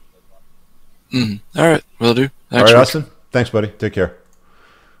 All right, will do. Thanks, All right, Rick. Austin. Thanks, buddy. Take care.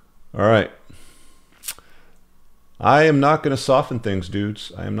 All right. I am not going to soften things,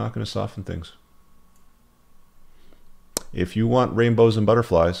 dudes. I am not going to soften things. If you want rainbows and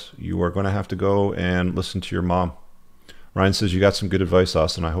butterflies, you are going to have to go and listen to your mom. Ryan says you got some good advice,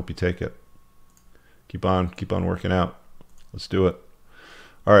 Austin. I hope you take it. Keep on working out. Let's do it.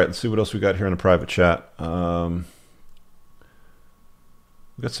 All right, let's see what else we got here in the private chat. We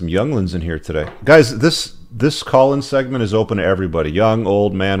got some younglings in here today. Guys, this call-in segment is open to everybody. Young,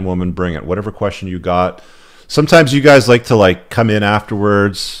 old, man, woman, bring it. Whatever question you got. Sometimes you guys like to like come in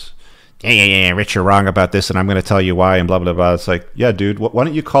afterwards. Yeah, Rich, you're wrong about this, and I'm going to tell you why, and blah, blah, blah. It's like, yeah, dude, why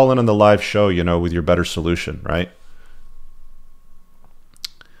don't you call in on the live show, you know, with your better solution, right?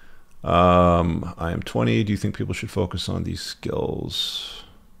 I am 20. Do you think people should focus on these skills?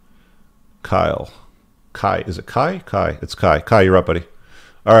 Kai, is it Kai? Kai, it's Kai. Kai, you're up, buddy.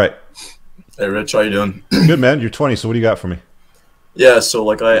 All right. Hey, Rich, how you doing? Good, man. You're 20, so what do you got for me? Yeah, so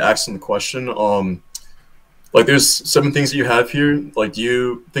like I asked him the question, like there's 7 things that you have here. Like, do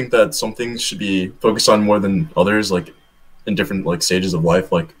you think that some things should be focused on more than others, like in different like stages of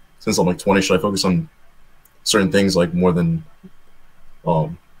life? Like since I'm like 20, should I focus on certain things like more than,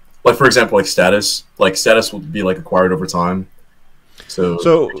 like for example, like status? Like status will be like acquired over time. So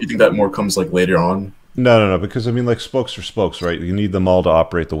do you think that more comes like later on? No, because I mean, like spokes are spokes, right? You need them all to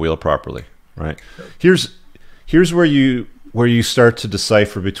operate the wheel properly, right? Here's where you start to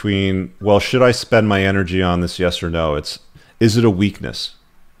decipher between, well, should I spend my energy on this, yes or no? Is it a weakness?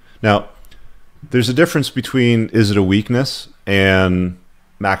 Now, there's a difference between is it a weakness and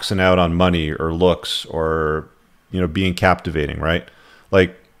maxing out on money or looks or, you know, being captivating, right?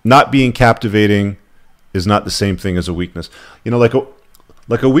 Like not being captivating is not the same thing as a weakness. You know,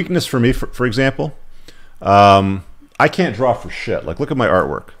 like a weakness for me, for example, I can't draw for shit. Like, look at my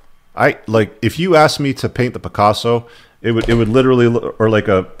artwork. Like if you asked me to paint the Picasso, it would literally, or like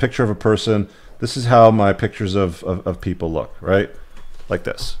a picture of a person. This is how my pictures of people look, right? Like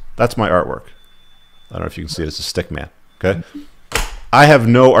this. That's my artwork. I don't know if you can see it. It's a stick man. Okay. I have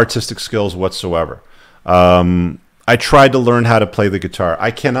no artistic skills whatsoever. I tried to learn how to play the guitar.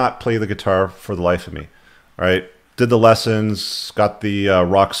 I cannot play the guitar for the life of me. All right. Did the lessons, got the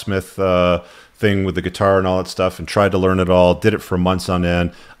Rocksmith thing with the guitar and all that stuff, and tried to learn it all. Did it for months on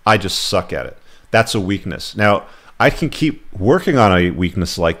end. I just suck at it. That's a weakness. Now, I can keep working on a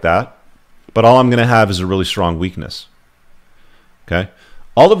weakness like that, but all I'm going to have is a really strong weakness. Okay?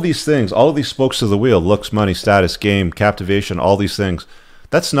 All of these things, all of these spokes of the wheel, looks, money, status, game, captivation, all these things,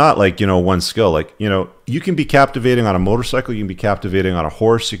 that's not like, you know, one skill. Like, you know, you can be captivating on a motorcycle, you can be captivating on a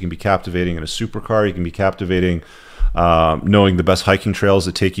horse, you can be captivating in a supercar, you can be captivating knowing the best hiking trails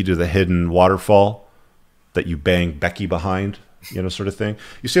that take you to the hidden waterfall that you bang Becky behind, sort of thing.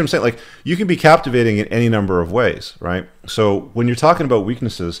 You see what I'm saying? Like, you can be captivating in any number of ways, right? So when you're talking about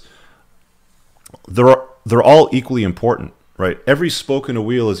weaknesses, they're all equally important, right? Every spoke in a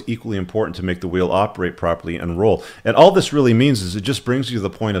wheel is equally important to make the wheel operate properly and roll. And all this really means is it just brings you to the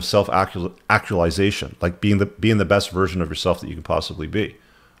point of self-actualization, like being the best version of yourself that you can possibly be,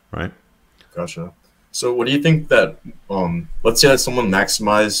 right? Gotcha. So what do you think that, let's say that someone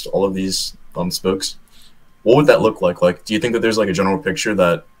maximized all of these spokes, what would that look like? Like, do you think that there's like a general picture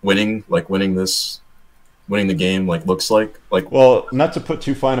that winning the game like looks like? Like, well, not to put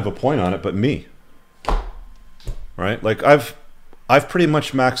too fine of a point on it, but me. Right? Like I've pretty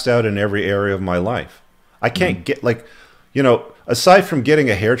much maxed out in every area of my life. I can't get aside from getting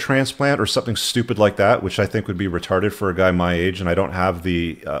a hair transplant or something stupid like that, which I think would be retarded for a guy my age, and I don't have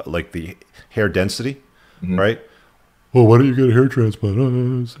the the hair density, right? Well, why don't you get a hair transplant?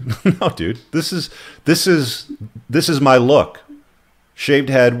 No, dude. This is my look. Shaved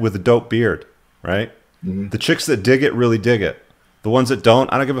head with a dope beard, right? The chicks that dig it really dig it. The ones that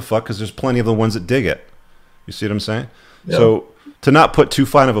don't, I don't give a fuck, because there's plenty of the ones that dig it. You see what I'm saying? Yep. So to not put too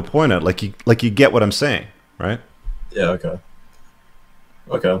fine of a point on it, like you get what I'm saying, right? Yeah, okay.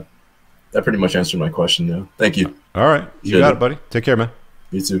 That pretty much answered my question now. Thank you. All right. You got it, buddy. Take care, man.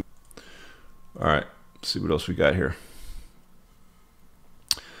 You too. All right. Let's see what else we got here.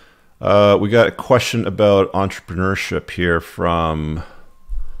 We got a question about entrepreneurship here from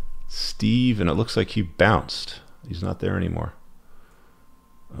Steve, and it looks like he bounced. He's not there anymore.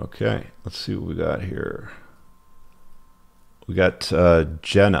 Okay. Let's see what we got here. We got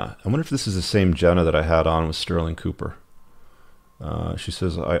Jenna. I wonder if this is the same Jenna that I had on with Sterling Cooper. She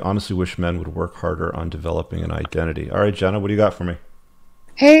says, I honestly wish men would work harder on developing an identity. All right, Jenna, what do you got for me?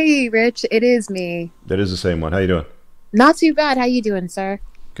 Hey, Rich, it is me. That is the same one. How you doing? Not too bad. How you doing, sir?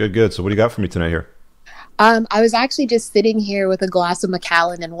 Good, good. So what do you got for me tonight here? I was actually just sitting here with a glass of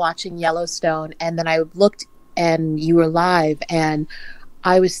Macallan and watching Yellowstone, and then I looked and you were live, and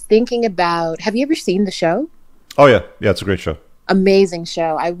I was thinking about, have you ever seen the show? Oh, yeah. Yeah, it's a great show. Amazing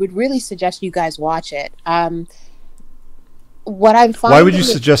show. I would really suggest you guys watch it. What I'm finding... Why would you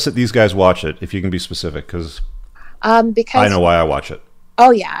suggest that these guys watch it, if you can be specific? Because I know why I watch it.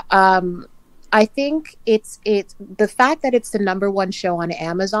 Oh, yeah. I think it's the fact that it's the #1 show on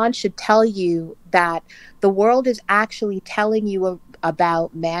Amazon should tell you that the world is actually telling you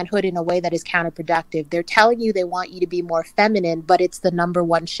about manhood in a way that is counterproductive. They're telling you they want you to be more feminine, but it's the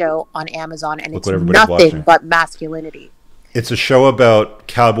 #1 show on Amazon, and it's nothing but masculinity. It's a show about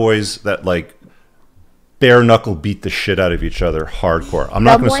cowboys that bare knuckle beat the shit out of each other hardcore. I'm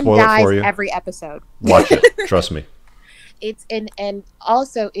not going to spoil it for you. Every episode. Watch it. Trust me. It's and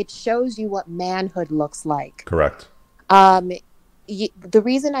also it shows you what manhood looks like. Correct. The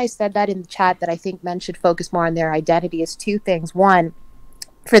reason I said that in the chat, that I think men should focus more on their identity, is two things. One,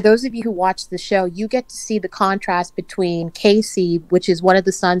 for those of you who watch the show, you get to see the contrast between Casey, which is one of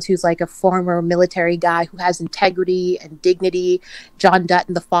the sons who's like a former military guy who has integrity and dignity, John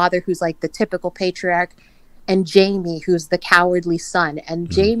Dutton, the father, who's like the typical patriarch, and Jamie, who's the cowardly son. And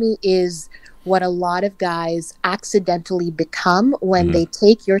Jamie is what a lot of guys accidentally become when they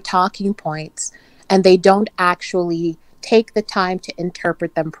take your talking points and they don't actually take the time to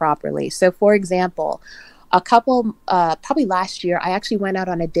interpret them properly. So, for example, probably last year, I actually went out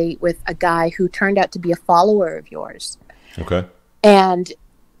on a date with a guy who turned out to be a follower of yours. Okay. And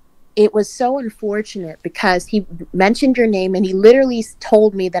it was so unfortunate because he mentioned your name and he literally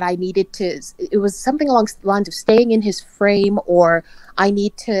told me that I needed to, it was something along the lines of staying in his frame, or I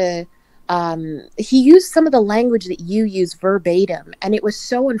need to, he used some of the language that you use verbatim. And it was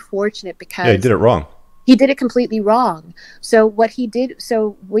so unfortunate because he did it wrong. He did it completely wrong. So what he did,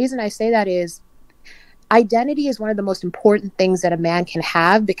 so the reason I say that is, identity is one of the most important things that a man can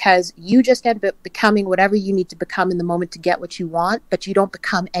have, because you just end up becoming whatever you need to become in the moment to get what you want, but you don't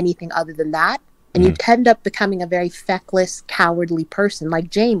become anything other than that. And you end up becoming a very feckless, cowardly person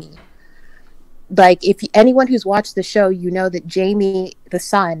like Jamie. Like, if anyone who's watched the show, you know that Jamie, the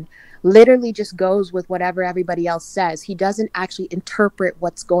son, literally just goes with whatever everybody else says. He doesn't actually interpret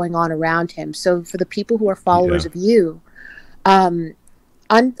what's going on around him. So for the people who are followers of you,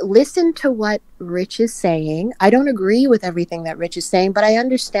 listen to what Rich is saying. I don't agree with everything that Rich is saying, but I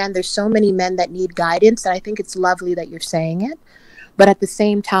understand there's so many men that need guidance, and I think it's lovely that you're saying it. But at the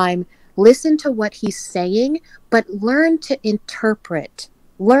same time, listen to what he's saying, but learn to interpret.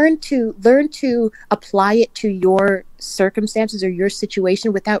 Learn to apply it to your circumstances or your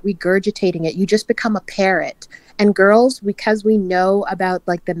situation without regurgitating it. You just become a parrot. And girls, because we know about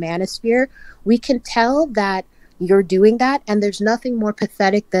like the manosphere, we can tell that you're doing that, and there's nothing more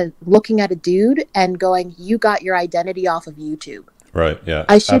pathetic than looking at a dude and going, you got your identity off of YouTube. Right, yeah.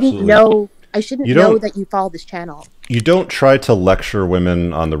 I shouldn't absolutely. know that you follow this channel. You don't try to lecture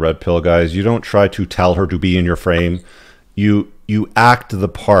women on the red pill, guys. You don't try to tell her to be in your frame. You act the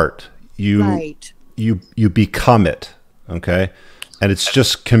part. You become it, okay? And it's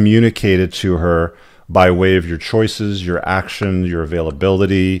just communicated to her by way of your choices, your actions, your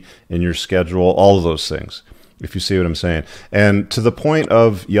availability, and your schedule, all of those things, if you see what I'm saying. And to the point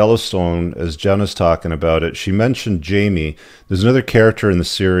of Yellowstone, as Jenna's talking about it, she mentioned Jamie. There's another character in the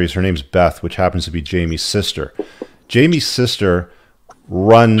series, her name's Beth, which happens to be Jamie's sister. Jamie's sister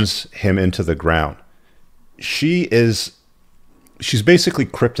runs him into the ground. She's basically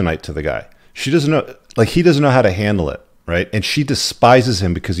kryptonite to the guy. She doesn't know, like, he doesn't know how to handle it, right? And she despises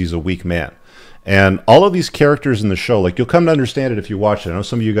him because he's a weak man. And all of these characters in the show, like, you'll come to understand it if you watch it. I know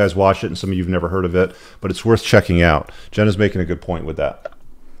some of you guys watch it and some of you have never heard of it, but it's worth checking out. Jenna's making a good point with that.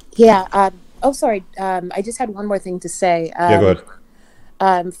 Yeah. Oh, sorry. I just had one more thing to say. Yeah, go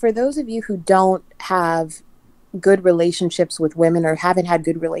ahead. For those of you who don't have good relationships with women or haven't had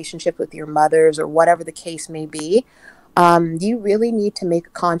good relationship with your mothers or whatever the case may be, you really need to make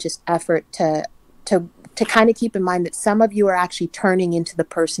a conscious effort to kind of keep in mind that some of you are actually turning into the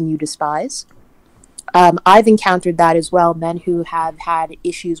person you despise. I've encountered that as well. Men who have had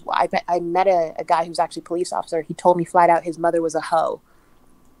issues. I met a guy who's actually a police officer. He told me flat out his mother was a hoe.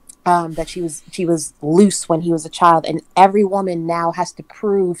 That she was loose when he was a child, and every woman now has to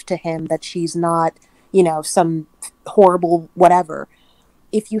prove to him that she's not, some horrible whatever.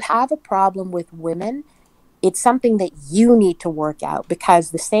 If you have a problem with women, it's something that you need to work out,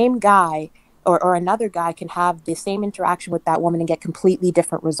 because the same guy or another guy can have the same interaction with that woman and get completely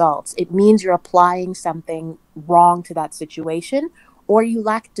different results. It means you're applying something wrong to that situation, or you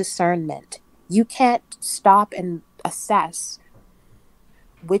lack discernment. You can't stop and assess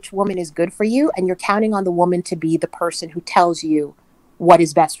which woman is good for you, and you're counting on the woman to be the person who tells you what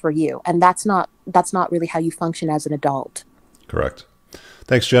is best for you. And that's not really how you function as an adult. Correct.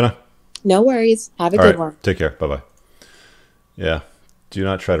 Thanks, Jenna. No worries. Have a good one. Take care. Bye-bye. Yeah. Do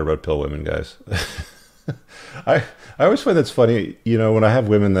not try to red pill women, guys. I always find that's funny, when I have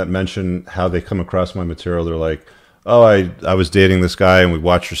women that mention how they come across my material, they're like, oh, I was dating this guy and we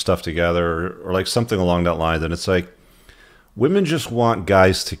watched your stuff together, or like something along that line. And it's like, women just want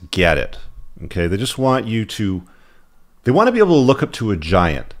guys to get it, okay? They just want they want to be able to look up to a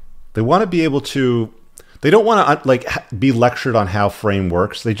giant. They want to be able to, they don't want to be lectured on how frame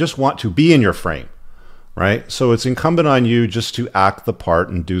works. They just want to be in your frame. Right? So it's incumbent on you just to act the part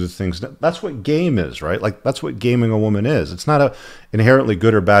and do the things. That's what game is, right? Like, that's what gaming a woman is. It's not a inherently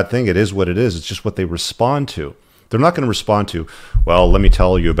good or bad thing. It is what it is. It's just what they respond to. They're not going to respond to, well, let me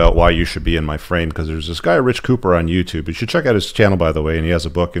tell you about why you should be in my frame, because there's this guy, Rich Cooper, on YouTube. You should check out his channel, by the way, and he has a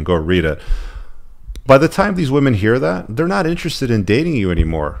book, and go read it. By the time these women hear that, they're not interested in dating you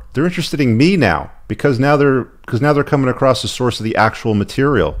anymore. They're interested in me now, because now they're coming across the source of the actual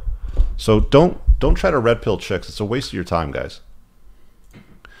material. So don't try to red pill chicks. It's a waste of your time, guys.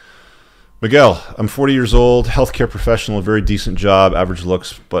 Miguel, I'm 40 years old, healthcare professional, a very decent job, average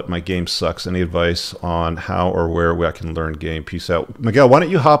looks, but my game sucks. Any advice on how or where I can learn game? Peace out. Miguel, why don't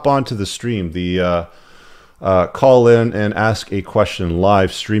you hop onto the stream? The call in and ask a question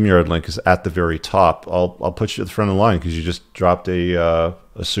live. StreamYard link is at the very top. I'll put you at the front of the line because you just dropped a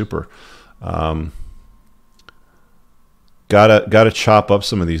super. Gotta chop up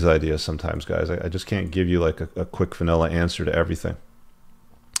some of these ideas sometimes, guys. I just can't give you like a quick vanilla answer to everything.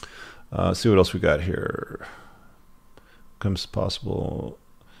 See what else we got here. Comes possible.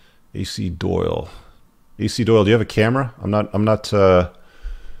 AC Doyle. AC Doyle, do you have a camera? I'm not sure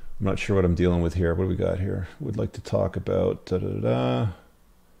what I'm dealing with here. What do we got here? Would like to talk about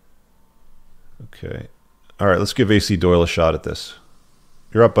Okay. All right, let's give AC Doyle a shot at this.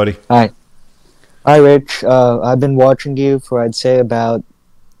 You're up, buddy. Hi, Rich. I've been watching you for, I'd say, about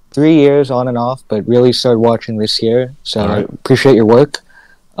 3 years on and off, but really started watching this year, so I appreciate your work.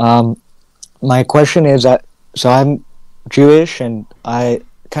 My question is that, so I'm Jewish, and I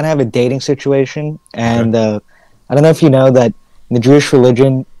kind of have a dating situation, and I don't know if you know that in the Jewish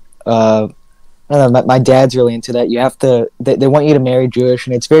religion, I don't know, my dad's really into that. You have to, they want you to marry Jewish,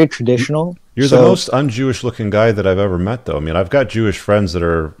 and it's very traditional. You're the most un-Jewish looking guy that I've ever met, though. I mean, I've got Jewish friends that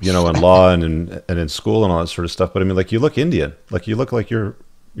are, in law and in school and all that sort of stuff. But I mean, like, you look Indian. Like, you look like you're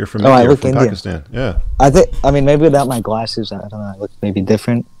from India or from Pakistan. Yeah. I mean, maybe without my glasses, I don't know. I look maybe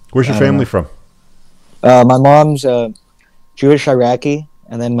different. Where's your family from? My mom's Jewish Iraqi,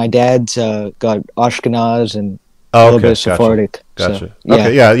 and then my dad's got Ashkenaz and a Oh, little okay, bit of Sephardic. gotcha. So, yeah.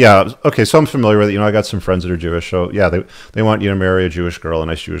 Okay, yeah. Okay, so I'm familiar with it. You know, I got some friends that are Jewish, so yeah, they want you to marry a Jewish girl, a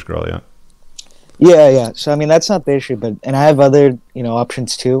nice Jewish girl, yeah. Yeah, yeah. So I mean, that's not the issue, but and I have other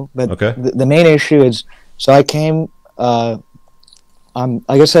options too. But Okay. the main issue is, so I came. I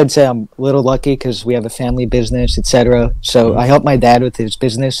guess I'd say I'm a little lucky because we have a family business, etc. So I helped my dad with his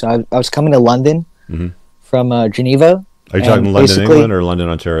business. So I was coming to London from Geneva. Are you talking London, England, or London,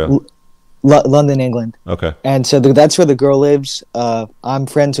 Ontario? London, England. Okay. And so that's where the girl lives. I'm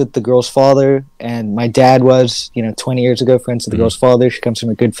friends with the girl's father, and my dad was, 20 years ago, friends with the girl's father. She comes from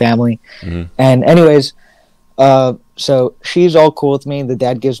a good family. And anyways, so she's all cool with me. The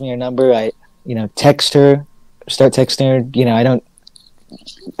dad gives me her number. I, text her, start texting her. I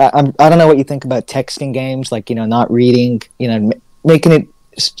don't know what you think about texting games, like, not reading, making it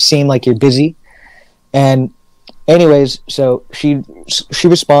seem like you're busy. And anyways, so she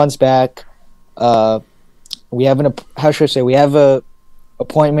responds back. We have how should I say? We have a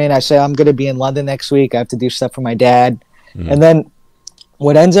appointment. I say I'm going to be in London next week. I have to do stuff for my dad. And then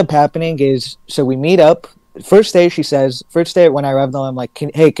what ends up happening is, so we meet up. First day when I arrived, I'm like,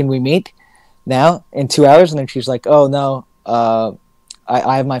 hey, can we meet now in 2 hours? And then she's like, oh no,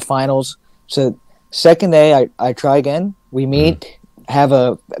 I have my finals. So second day, I try again. We meet. Have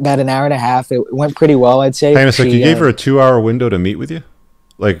about an hour and a half. It went pretty well, I'd say. Hang on a sec, you gave her a 2-hour window to meet with you?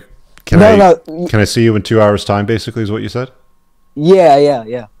 Like, can I see you in 2 hours time, basically, is what you said? Yeah.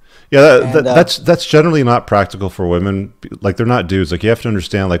 Yeah, that's generally not practical for women. Like, they're not dudes. Like, you have to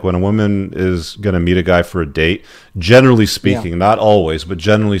understand, like, when a woman is going to meet a guy for a date, generally speaking, not always, but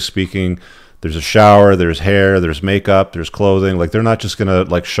generally speaking, there's a shower, there's hair, there's makeup, there's clothing. Like, they're not just going to,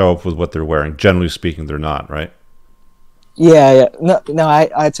 like, show up with what they're wearing. Generally speaking, they're not, right? Yeah. No,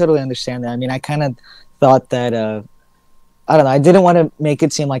 I totally understand that. I mean, I kind of thought that, I don't know, I didn't want to make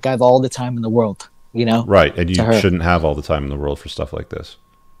it seem like I have all the time in the world, Right, and you shouldn't have all the time in the world for stuff like this.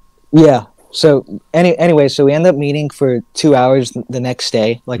 Yeah. So anyway, so we end up meeting for 2 hours the next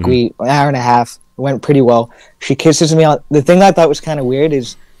day. Like an hour and a half. It went pretty well. She kisses me on. The thing I thought was kind of weird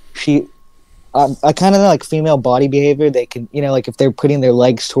is I kind of know, like, female body behavior. They can, like, if they're putting their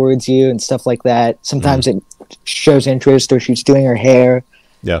legs towards you and stuff like that, sometimes it shows interest, or she's doing her hair,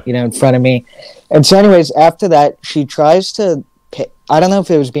 in front of me. And so anyways, after that, she tries to pay. I don't know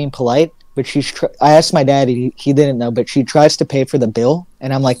if it was being polite, but I asked my dad, he didn't know, but she tries to pay for the bill.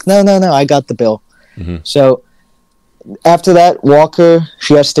 And I'm like, no, I got the bill. So after that, Walker,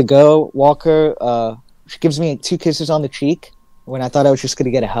 she has to go. Walker, she gives me 2 kisses on the cheek when I thought I was just going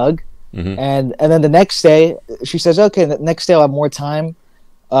to get a hug. And then the next day, she says, okay, the next day I'll have more time,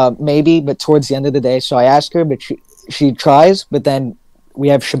 maybe, but towards the end of the day. So I ask her, but she tries, but then we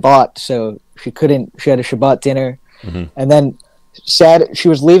have Shabbat, so she couldn't. She had a Shabbat dinner. And then she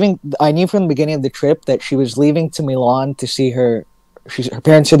was leaving. I knew from the beginning of the trip that she was leaving to Milan to see her. Her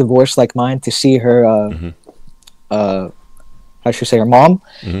parents are divorced like mine, to see her, how should I say, her mom.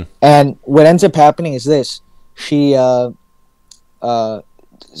 And what ends up happening is this. She,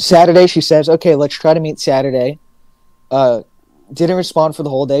 Saturday, she says, okay, let's try to meet Saturday. Didn't respond for the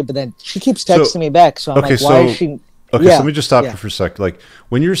whole day, but then she keeps texting me back. So I'm like, why is she... Okay, so let me just stop you for a sec. Like,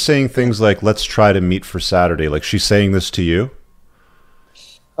 when you're saying things like, let's try to meet for Saturday, like, she's saying this to you?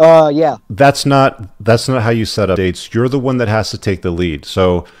 Yeah. That's not how you set up dates. You're the one that has to take the lead.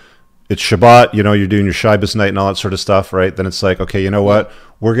 So it's Shabbat, you're doing your Shabbos night and all that sort of stuff, right? Then it's like, okay, you know what?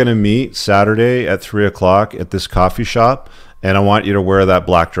 We're going to meet Saturday at 3 o'clock at this coffee shop, and I want you to wear that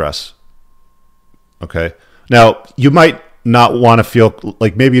black dress. Okay? Now, you might not want to feel,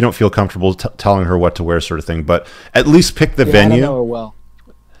 like, maybe you don't feel comfortable telling her what to wear, sort of thing, but at least pick the venue. I don't know her well.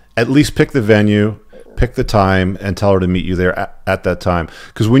 At least pick the venue, pick the time, and tell her to meet you there at that time.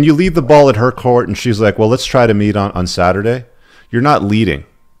 Because when you leave the ball at her court and she's like, well, let's try to meet on Saturday, you're not leading,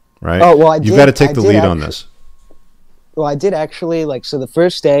 right? Oh, well, you've got to take the lead on this. Well, I did actually, like, so the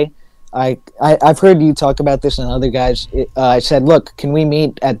first day, I've heard you talk about this and other guys. I said, look, can we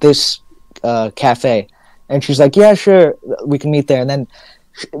meet at this cafe? And she's like, yeah, sure, we can meet there. And then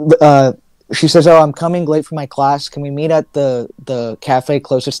she says, oh, I'm coming late for my class. Can we meet at the cafe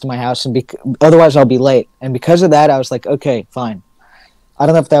closest to my house? And otherwise I'll be late. And because of that, I was like, okay, fine. I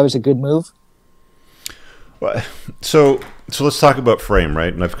don't know if that was a good move. Well, so let's talk about frame,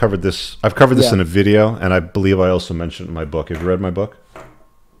 right? And I've covered this in a video, and I believe I also mentioned it in my book. Have you read my book?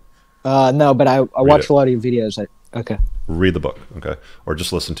 No, but I watched a lot of your videos. Okay. Read the book, okay? Or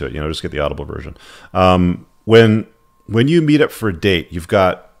just listen to it, just get the Audible version. When you meet up for a date, you've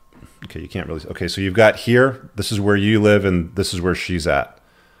got, okay, you can't really, okay, so you've got here, this is where you live, and this is where she's at,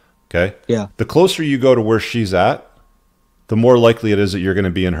 okay? Yeah. The closer you go to where she's at, the more likely it is that you're going to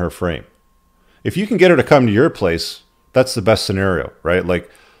be in her frame. If you can get her to come to your place, that's the best scenario, right?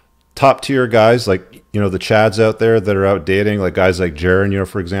 Like top tier guys, like, you know, the Chads out there that are out dating, like guys like Jaren, you know,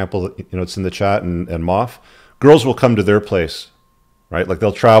 for example, you know, it's in the chat, and Moff, girls will come to their place, right? Like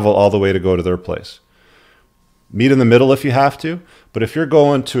they'll travel all the way to go to their place. Meet in the middle if you have to, but if you're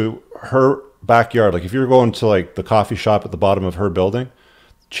going to her backyard, like if you're going to like the coffee shop at the bottom of her building,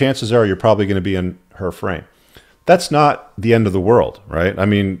 chances are you're probably going to be in her frame. That's not the end of the world, right? I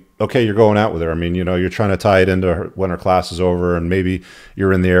mean, okay, you're going out with her. I mean, you know, you're trying to tie it into her when her class is over, and maybe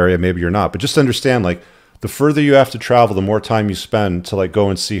you're in the area, maybe you're not. But just understand, like, the further you have to travel, the more time you spend to like go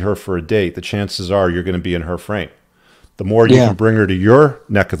and see her for a date, the chances are you're going to be in her frame. The more you can bring her to your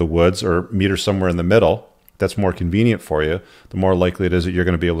neck of the woods or meet her somewhere in the middle, that's more convenient for you, the more likely it is that you're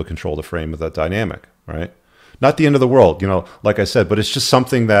going to be able to control the frame of that dynamic, right? Not the end of the world, you know, like I said, but it's just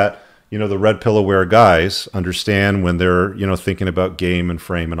something that, you know, the red pill aware guys understand when they're, you know, thinking about game and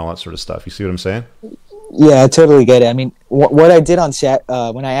frame and all that sort of stuff. You see what I'm saying? Yeah, I totally get it. I mean, what I did on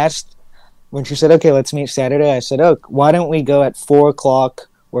when I asked, when she said, okay, let's meet Saturday, I said, oh, why don't we go at 4 o'clock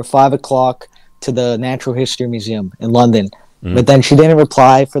or 5 o'clock to the Natural History Museum in London? Mm-hmm. But then she didn't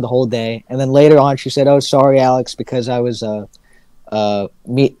reply for the whole day. And then later on, she said, oh, sorry, Alex, because I was, you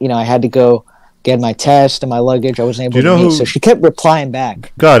know, I had to go get my test and my luggage. I wasn't able to meet. So she kept replying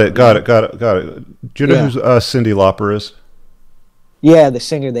back. Got it. Do you know who Cyndi Lauper is? Yeah, the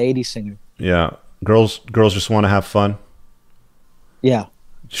singer, the 80s singer. Yeah. Girls just want to have fun. Yeah.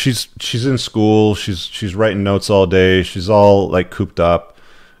 She's in school. She's writing notes all day. She's all like cooped up.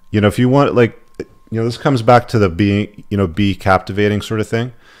 You know, if you want, like, you know, this comes back to the being, you know, be captivating sort of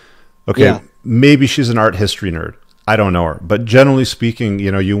thing. Okay, maybe she's an art history nerd. I don't know her, but generally speaking, you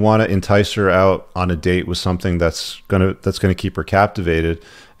know, you want to entice her out on a date with something that's gonna keep her captivated,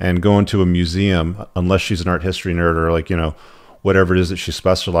 and going to a museum, unless she's an art history nerd or like, you know, whatever it is that she's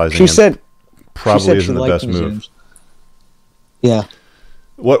specializing in, probably isn't the best move. Yeah.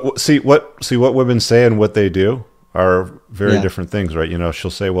 What women say and what they do are very different things, right? You know,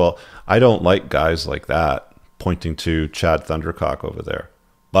 she'll say, well, I don't like guys like that, pointing to Chad Thundercock over there.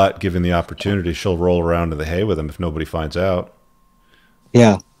 But given the opportunity, she'll roll around in the hay with him if nobody finds out.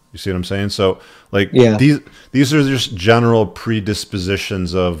 Yeah. You see what I'm saying? So, like, these are just general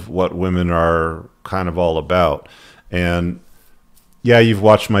predispositions of what women are kind of all about. And, yeah, you've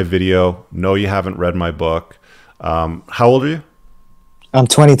watched my video. No, you haven't read my book. How old are you? I'm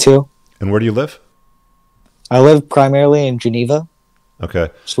 22. And where do you live? I live primarily in Geneva. Okay.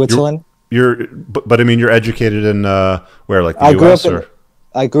 Switzerland. But I mean, you're educated in where, like the U.S. or?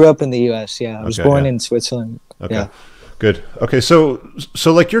 I grew up in the U.S. Yeah, I was born in Switzerland. Okay, yeah. Good. Okay, so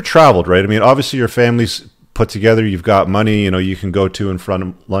like you're traveled, right? I mean, obviously your family's put together. You've got money. You know, you can go to and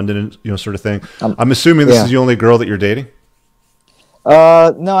from London, you know, sort of thing. I'm assuming this is the only girl that you're dating.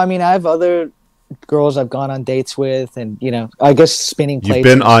 No, I mean, I have other girls I've gone on dates with, and you know, I guess spinning plates. You've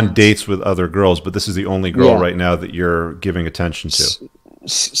been on dates with other girls, but this is the only girl right now that you're giving attention to.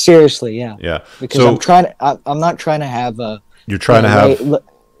 Seriously, yeah. Yeah. Because I'm not trying to have a. You're trying to have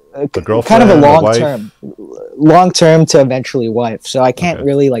a girlfriend, kind of a long term to eventually wife. So I can't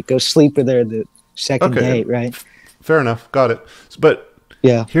really like go sleep with her the second date, right? Fair enough, got it. But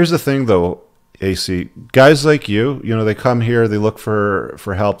here's the thing, though. AC, guys like you know, they come here, they look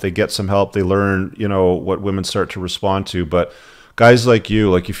for help, they get some help, they learn, you know, what women start to respond to. But guys like you,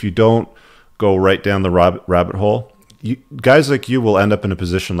 like if you don't go right down the rabbit hole, guys like you will end up in a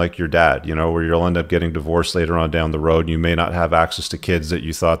position like your dad, you know, where you'll end up getting divorced later on down the road, and you may not have access to kids that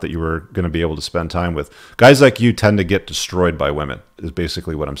you thought that you were going to be able to spend time with. Guys like you tend to get destroyed by women, is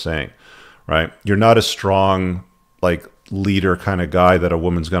basically what I'm saying, right? You're not a strong, like, leader kind of guy that a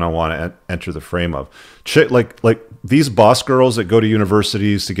woman's going to want to enter the frame of. Like these boss girls that go to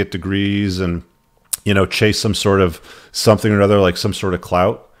universities to get degrees and, you know, chase some sort of something or other, like some sort of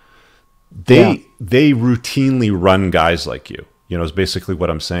clout. They routinely run guys like you know, is basically what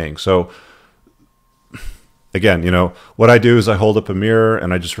I'm saying. So again, you know, what I do is I hold up a mirror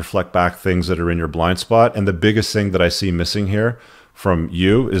and I just reflect back things that are in your blind spot. And the biggest thing that I see missing here from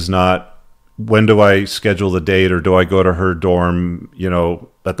you is not, when do I schedule the date, or do I go to her dorm, you know,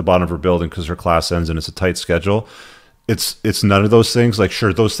 at the bottom of her building because her class ends and it's a tight schedule. It's none of those things. Like,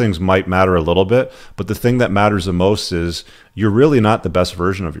 sure, those things might matter a little bit, but the thing that matters the most is you're really not the best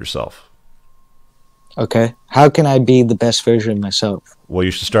version of yourself. Okay. How can I be the best version of myself? Well,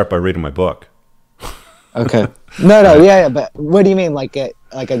 you should start by reading my book. Okay. No, yeah, but what do you mean? Like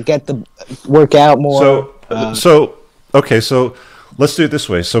I get the work out more? So let's do it this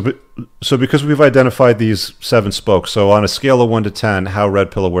way. So because we've identified these 7 spokes, so on a scale of 1 to 10, how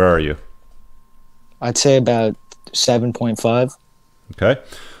red pill aware are you? I'd say about 7.5. Okay.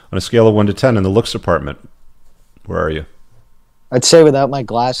 On a scale of 1 to 10 in the looks department, where are you? I'd say without my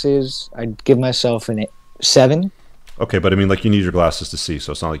glasses, I'd give myself an 7. Okay, but I mean, like, you need your glasses to see,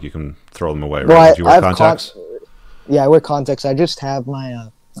 so it's not like you can throw them away, right? Well, Do you wear contacts? Yeah, I wear contacts. I just have my, I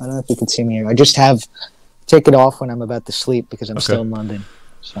don't know if you can see me here. I just take it off when I'm about to sleep because I'm still in London.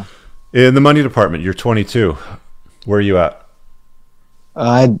 So. In the money department, you're 22. Where are you at?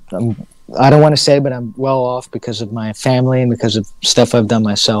 I don't want to say, but I'm well off because of my family and because of stuff I've done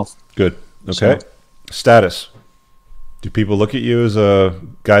myself. Good. Okay. So. Status. Do people look at you as a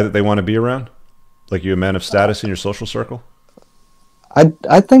guy that they want to be around? Like you a man of status in your social circle?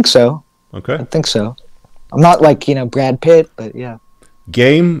 I think so. Okay. I think so. I'm not like, Brad Pitt, but yeah.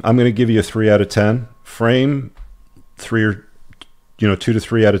 Game, I'm going to give you a 3 out of 10. Frame, 2 to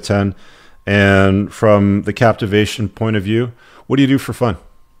 3 out of 10. And from the captivation point of view, what do you do for fun?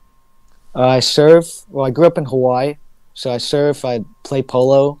 I surf. Well, I grew up in Hawaii, so I surf. I play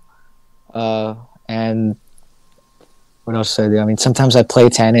polo, and what else do I do? I mean, sometimes I play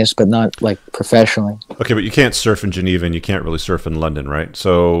tennis, but not like professionally. Okay, but you can't surf in Geneva, and you can't really surf in London, right?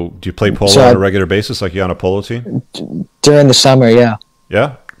 So, do you play polo on a regular basis, like you on a polo team? During the summer, yeah.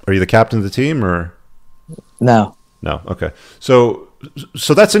 Yeah. Are you the captain of the team, or no? No. Okay. So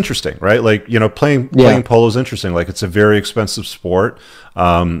that's interesting, right? Like, playing polo is interesting. Like, it's a very expensive sport.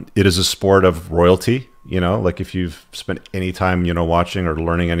 It is a sport of royalty. Like if you've spent any time, watching or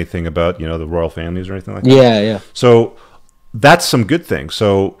learning anything about, the royal families or anything like that. Yeah. So that's some good things.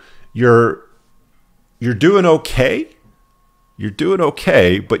 So you're doing okay. You're doing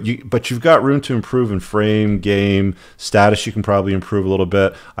okay, but you've got room to improve in frame, game, status. You can probably improve a little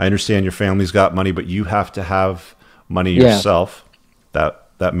bit. I understand your family's got money, but you have to have money yourself.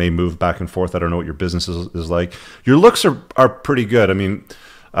 That may move back and forth. I don't know what your business is like. Your looks are pretty good. I mean,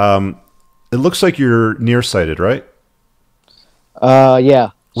 it looks like you're nearsighted, right? Yeah.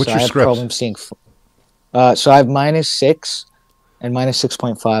 What's so your I have script? Problems seeing. So I have -6 and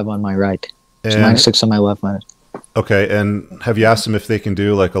 -6.5 on my right. So -6 on my left. Okay, and have you asked them if they can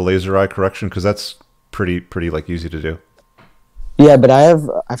do like a laser eye correction? Because that's pretty like easy to do. Yeah, but I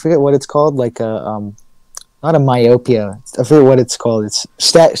forget what it's called, like a not a myopia. I forget what it's called. It's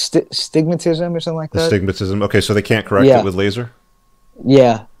stigmatism or something like that. Astigmatism. Okay, so they can't correct it with laser?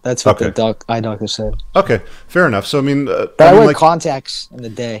 Yeah, that's what the eye doctor said. Okay, fair enough. So I mean, but I wear contacts in the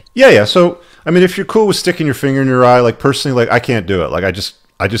day. Yeah. So I mean, if you're cool with sticking your finger in your eye, like personally, like I can't do it. Like I just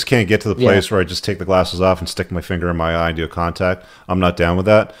can't get to the place where I just take the glasses off and stick my finger in my eye and do a contact. I'm not down with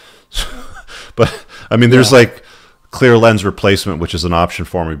that. But I mean, there's like clear lens replacement, which is an option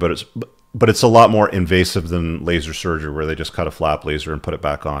for me, but it's a lot more invasive than laser surgery, where they just cut a flap laser and put it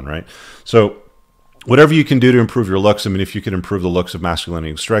back on, right? So whatever you can do to improve your looks. I mean, if you can improve the looks of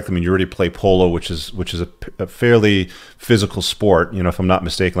masculinity and strength, I mean, you already play polo, which is a fairly physical sport, if I'm not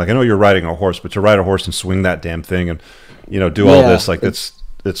mistaken. Like, I know you're riding a horse, but to ride a horse and swing that damn thing and, do all this, like it's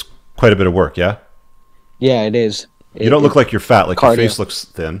quite a bit of work, yeah? Yeah, it is. You don't look like you're fat. Like, your face looks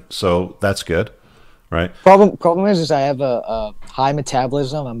thin, so that's good, right? Problem is I have a high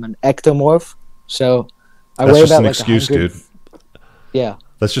metabolism. I'm an ectomorph, so I weigh about just an like excuse, 100. Dude. Yeah.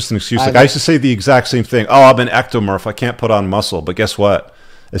 That's just an excuse. Like, I used to say the exact same thing. Oh, I'm an ectomorph. I can't put on muscle. But guess what?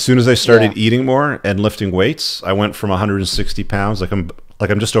 As soon as I started eating more and lifting weights, I went from 160 pounds. Like I'm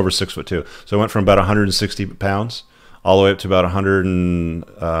just over 6'2". So I went from about 160 pounds all the way up to about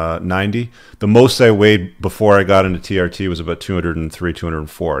 190. The most I weighed before I got into TRT was about 203,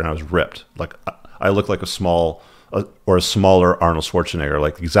 204, and I was ripped. Like, I looked like a smaller Arnold Schwarzenegger,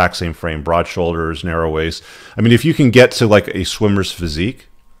 like the exact same frame, broad shoulders, narrow waist. I mean, if you can get to like a swimmer's physique,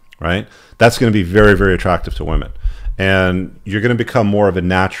 right, that's going to be very, very attractive to women. And you're going to become more of a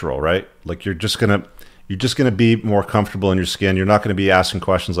natural, right? Like you're just going to be more comfortable in your skin. You're not going to be asking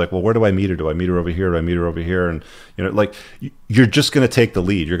questions like, well, where do I meet her? Do I meet her over here? Do I meet her over here? And, like you're just going to take the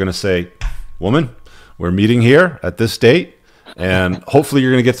lead. You're going to say, woman, we're meeting here at this date. And hopefully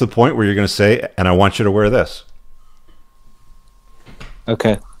you're going to get to the point where you're going to say, and I want you to wear this.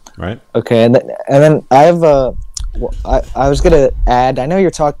 Okay. Right. Okay. And then I have I was gonna add. I know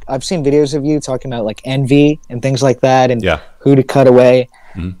I've seen videos of you talking about like envy and things like that, and who to cut away.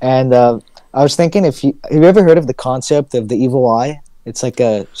 Mm-hmm. And I was thinking, have you ever heard of the concept of the evil eye? It's like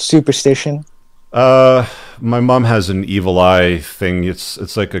a superstition. My mom has an evil eye thing.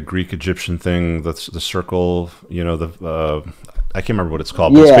 It's like a Greek Egyptian thing. That's the circle. I can't remember what it's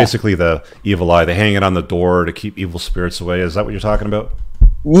called, but it's basically the evil eye. They hang it on the door to keep evil spirits away. Is that what you're talking about?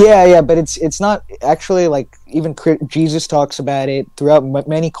 Yeah, but it's not actually, like, even Jesus talks about it. Throughout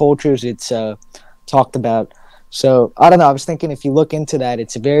many cultures, it's talked about. So, I don't know. I was thinking if you look into that,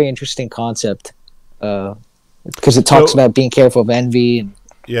 it's a very interesting concept because it talks about being careful of envy. And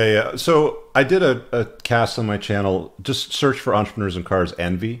Yeah, yeah. So I did a cast on my channel. Just search for Entrepreneurs in Cars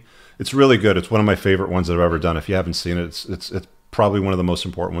Envy. It's really good. It's one of my favorite ones that I've ever done. If you haven't seen it, it's probably one of the most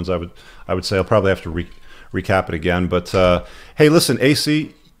important ones. I would say I'll probably have to recap it again. But hey, listen,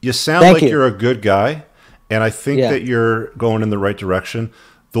 AC, you sound like you're a good guy, and I think that you're going in the right direction.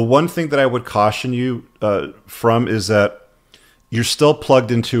 The one thing that I would caution you from is that you're still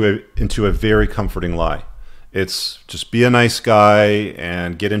plugged into a very comforting lie. It's just be a nice guy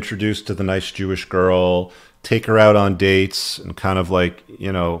and get introduced to the nice Jewish girl, take her out on dates and kind of like,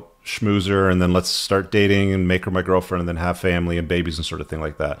 you know, schmooze her, and then let's start dating and make her my girlfriend and then have family and babies and sort of thing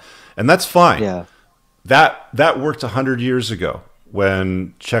like that. And that's fine. Yeah. That worked 100 years ago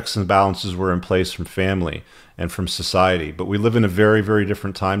when checks and balances were in place from family and from society. But we live in a very, very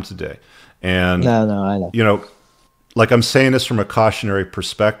different time today. And, no, I know. You know, like I'm saying this from a cautionary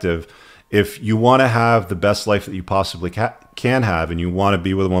perspective. If you want to have the best life that you possibly can have, and you want to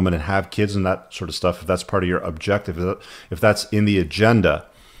be with a woman and have kids and that sort of stuff, if that's part of your objective, if that's in the agenda,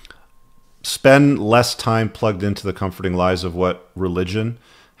 spend less time plugged into the comforting lies of what religion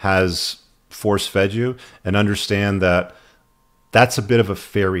has force-fed you, and understand that that's a bit of a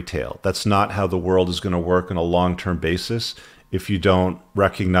fairy tale. That's not how the world is going to work on a long-term basis if you don't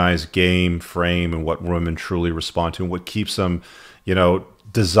recognize game, frame, and what women truly respond to and what keeps them, you know,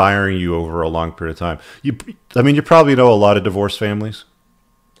 desiring you over a long period of time. I mean, you probably know a lot of divorced families.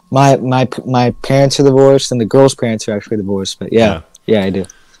 My parents are divorced, and the girl's parents are actually divorced. But yeah, I do.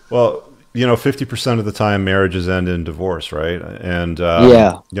 Well, you know, 50% of the time marriages end in divorce, right? And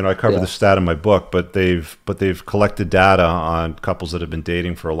you know, I cover the stat in my book, but they've collected data on couples that have been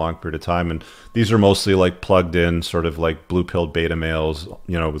dating for a long period of time, and these are mostly like plugged in, sort of like blue-pilled beta males,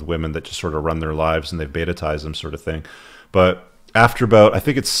 you know, with women that just sort of run their lives and they've beta-tized them, sort of thing. But after about, I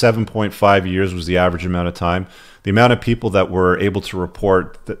think it's 7.5 years was the average amount of time, the amount of people that were able to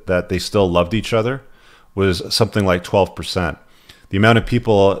report that they still loved each other was something like 12%. The amount of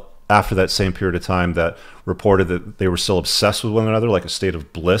people after that same period of time that reported that they were still obsessed with one another, like a state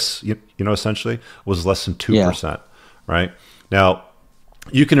of bliss, you know, essentially, was less than 2%, right? Now,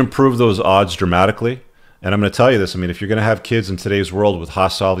 you can improve those odds dramatically. And I'm going to tell you this. I mean, if you're going to have kids in today's world with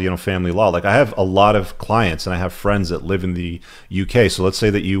hostile, you know, family law, like I have a lot of clients and I have friends that live in the UK. So let's say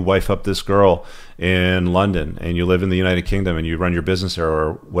that you wife up this girl in London and you live in the United Kingdom and you run your business there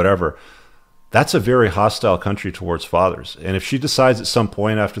or whatever. That's a very hostile country towards fathers. And if she decides at some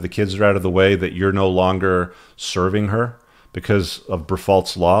point after the kids are out of the way that you're no longer serving her because of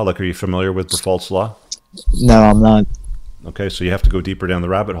Berfault's law, like, are you familiar with Berfault's law? No, I'm not. Okay, so you have to go deeper down the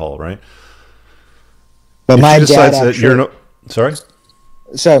rabbit hole, right? But if my she decides dad that you're no,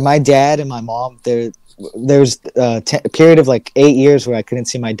 sorry, my dad and my mom, there was a period of like 8 years where I couldn't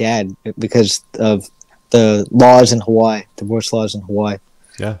see my dad because of the laws in Hawaii, divorce laws in Hawaii.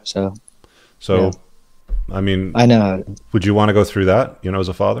 Yeah. So yeah. I mean, I know. Would you want to go through that, you know, as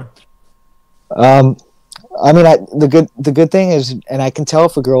a father? I mean, the good thing is, and I can tell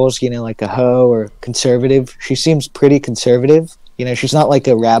if a girl's, you know, like a hoe or conservative. She seems pretty conservative. You know, she's not like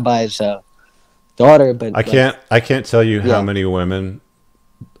a rabbi's daughter, but I can't tell you how many women,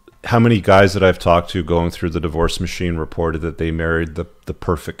 how many guys that I've talked to going through the divorce machine reported that they married the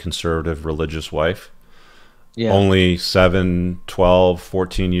perfect conservative religious wife. Yeah. Only 7, 12,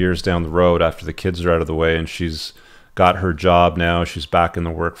 14 years down the road after the kids are out of the way and she's got her job now, she's back in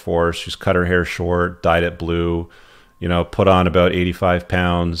the workforce, she's cut her hair short, dyed it blue, you know, put on about 85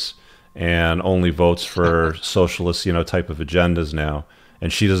 pounds and only votes for socialist, you know, type of agendas now.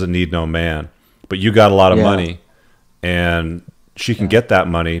 And she doesn't need no man. But you got a lot of money, and she can get that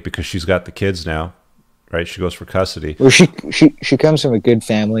money because she's got the kids now, right? She goes for custody. Well, she comes from a good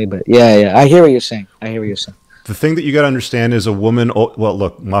family, but yeah, I hear what you're saying. The thing that you got to understand is a woman. Well,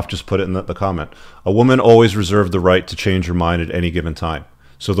 look, Moff just put it in the comment. A woman always reserved the right to change her mind at any given time.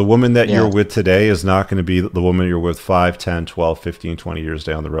 So the woman that you're with today is not going to be the woman you're with 5, 10, 12, 15, 20 years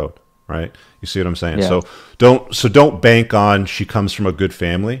down the road, right? You see what I'm saying? Yeah. So don't bank on she comes from a good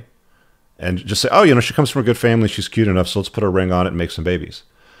family. And just say, oh, you know, she comes from a good family, she's cute enough, so let's put a ring on it and make some babies,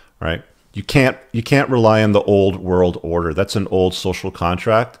 right? You can't rely on the old world order. That's an old social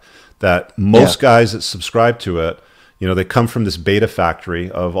contract that most guys that subscribe to it, you know, they come from this beta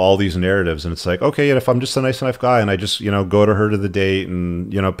factory of all these narratives, and it's like, okay, if I'm just a nice enough guy and I just, you know, go to her to the date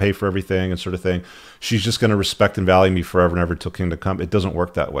and, you know, pay for everything and sort of thing, she's just going to respect and value me forever and ever till kingdom come. It doesn't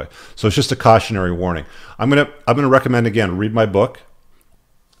work that way. So it's just a cautionary warning. I'm gonna recommend, again, read my book.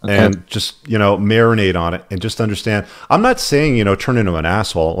 Okay. And just, you know, marinate on it and just understand. I'm not saying, you know, turn into an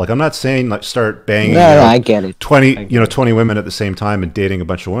asshole. Like, I'm not saying like start banging. No, I get it. 20 women at the same time and dating a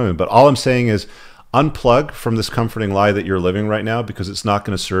bunch of women. But all I'm saying is, unplug from this comforting lie that you're living right now, because it's not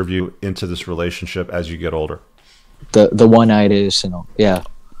going to serve you into this relationship as you get older. The one-eyed is, yeah.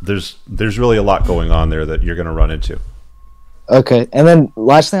 There's really a lot going on there that you're going to run into. Okay, and then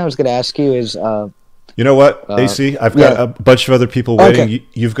last thing I was going to ask you is, you know what, AC? I've got a bunch of other people waiting. Okay.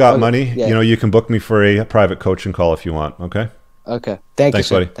 You've got money. Yeah. You know, you can book me for a private coaching call if you want. Okay. Okay. Thanks,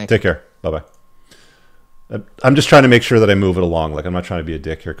 buddy. Take care. Bye-bye. I'm just trying to make sure that I move it along. Like, I'm not trying to be a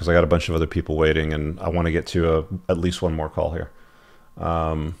dick here because I got a bunch of other people waiting, and I want to get to at least one more call here.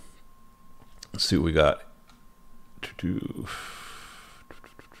 Let's see what we got.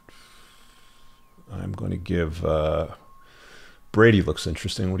 I'm going to give Brady looks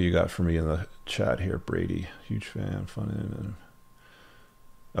interesting. What do you got for me in the chat here, Brady? Huge fan, fun.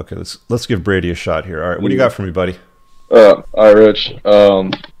 Okay, let's give Brady a shot here. All right, what do you got for me, buddy? Hi, Rich.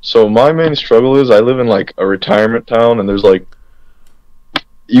 So my main struggle is I live in like a retirement town, and there's like,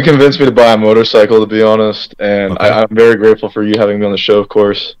 you convinced me to buy a motorcycle, to be honest, and okay. I'm very grateful for you having me on the show, of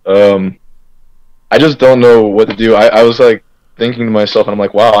course. I just don't know what to do. I was like thinking to myself, and I'm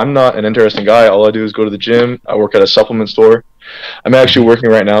like, wow, I'm not an interesting guy. All I do is go to the gym. I work at a supplement store. I'm actually working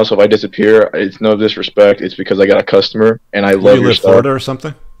right now, so if I disappear, it's no disrespect. It's because I got a customer, and I love your stuff. Florida or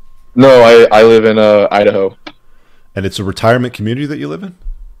something? No, I live in Idaho. And it's a retirement community that you live in?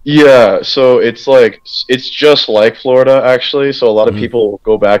 Yeah, so it's just like Florida, actually. So a lot of people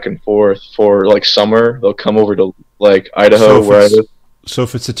go back and forth for like summer. They'll come over to like Idaho, where I live. So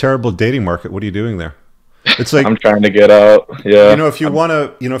if it's a terrible dating market, what are you doing there? It's like I'm trying to get out. Yeah. You know, if you want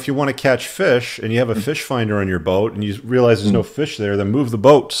to catch fish and you have a fish finder on your boat and you realize there's no fish there, then move the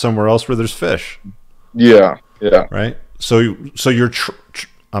boat to somewhere else where there's fish. Yeah. Yeah. Right? So you're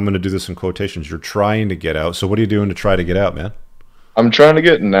I'm going to do this in quotations. You're trying to get out. So what are you doing to try to get out, man? I'm trying to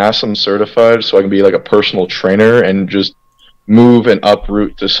get NASM certified so I can be like a personal trainer and just move and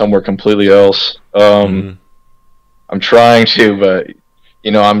uproot to somewhere completely else. I'm trying to, but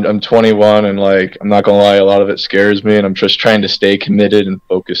you know, I'm 21 and like, I'm not gonna lie, a lot of it scares me, and I'm just trying to stay committed and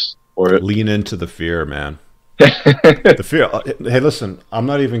focused for it. Lean into the fear, man. The fear. Hey, listen, I'm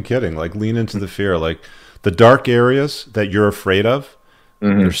not even kidding. Like, lean into the fear. Like, the dark areas that you're afraid of,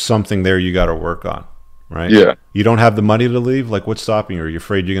 there's something there you got to work on, right? Yeah. You don't have the money to leave. Like, what's stopping you? Are you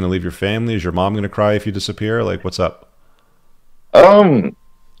afraid you're going to leave your family? Is your mom going to cry if you disappear? Like, what's up?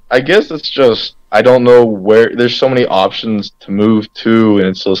 I guess it's just, I don't know where, there's so many options to move to, and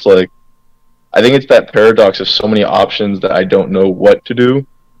it's just like, I think it's that paradox of so many options that I don't know what to do.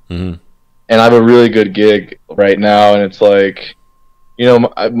 And I have a really good gig right now, and it's like, you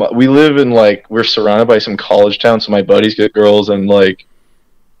know, we live in like, we're surrounded by some college towns, so my buddies get girls, and like,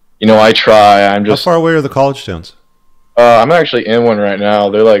 you know, I try. I'm just. How far away are the college towns? I'm actually in one right now.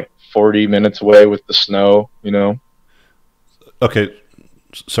 They're like 40 minutes away with the snow, you know. Okay,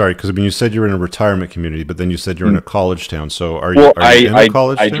 sorry, because I mean, you said you're in a retirement community, but then you said you're in a college town. So are you in a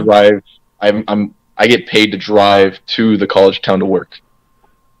college town? I drive. I get paid to drive to the college town to work.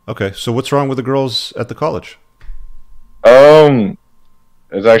 Okay, so what's wrong with the girls at the college?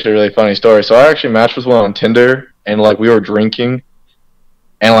 It's actually a really funny story. So I actually matched with one on Tinder, and like we were drinking.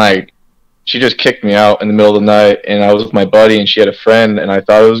 And, like, she just kicked me out in the middle of the night, and I was with my buddy, and she had a friend, and I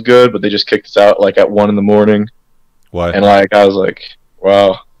thought it was good, but they just kicked us out, like, at 1 in the morning. Why? And, like, I was like,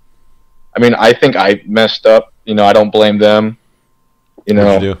 wow. I mean, I think I messed up. You know, I don't blame them. You know.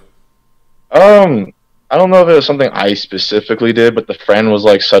 What'd you do? I don't know if it was something I specifically did, but the friend was,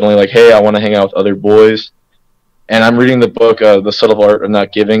 like, suddenly like, hey, I want to hang out with other boys. And I'm reading the book, The Subtle Art of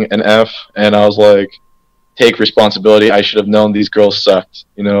Not Giving an F, and I was like, take responsibility. I should have known these girls sucked.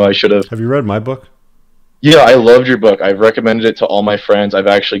 You know, I should have. Have you read my book? Yeah, I loved your book. I've recommended it to all my friends. I've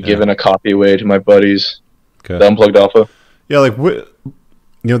actually given a copy away to my buddies. Okay. The Unplugged Alpha. Yeah, like, you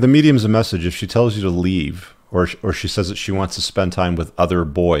know, the medium's a message. If she tells you to leave, or she says that she wants to spend time with other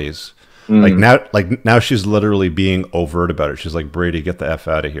boys, like now she's literally being overt about it. She's like, Brady, get the F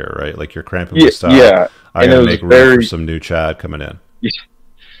out of here, right? Like, you're cramping my style. Yeah, I gotta make room for some new Chad coming in.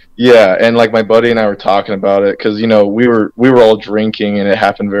 Yeah, and like my buddy and I were talking about it because, you know, we were all drinking and it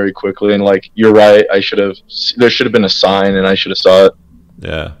happened very quickly, and like, you're right, there should have been a sign and I should have saw it.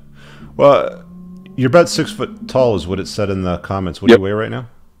 Yeah. Well, you're about 6 foot tall is what it said in the comments. What do you weigh right now?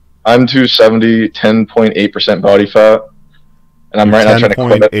 I'm 270, 10.8% body fat. And I'm right now trying to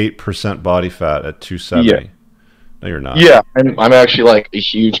quit it. 10.8% body fat at 270. Yeah. No, you're not. Yeah, I'm actually like a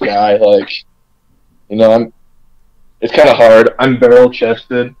huge guy. Like, you know, it's kind of hard. I'm barrel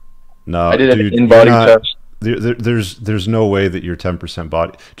chested. No, I did an in-body test. There's no way that you're 10%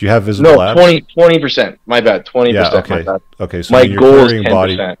 body. Do you have visible abs? 20%. My bad. 20%. Yeah, okay. My bad. Okay, so my you're goal carrying is 10%.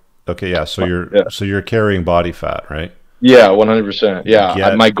 body. Okay, yeah. So you're carrying body fat, right? Yeah, 100%.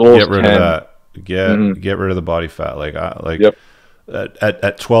 Yeah, my goal is 10. Get rid of that. Get rid of the body fat. Like Yep.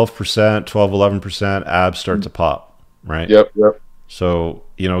 at 12%, 12, 11%, abs start to pop, right? Yep. Yep. So,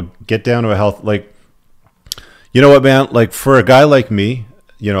 you know, get down to a health, like, you know what, man, like for a guy like me,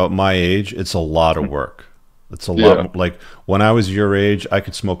 you know, at my age, it's a lot of work. It's a lot. Like when I was your age, I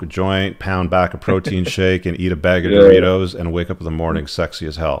could smoke a joint, pound back a protein shake, and eat a bag of Doritos, and wake up in the morning sexy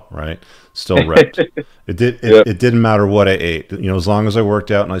as hell, right? Still ripped. It didn't matter what I ate. You know, as long as I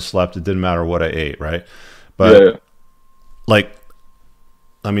worked out and I slept, it didn't matter what I ate, right? But like,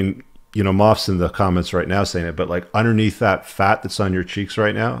 I mean, you know, Moff's in the comments right now saying it, but like underneath that fat that's on your cheeks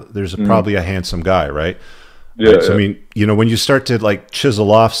right now, there's probably a handsome guy, right? Yeah, right? So I mean, you know, when you start to like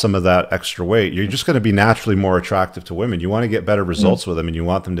chisel off some of that extra weight, you're just going to be naturally more attractive to women. You want to get better results with them, and you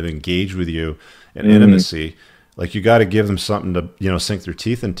want them to engage with you in intimacy. Like you got to give them something to, you know, sink their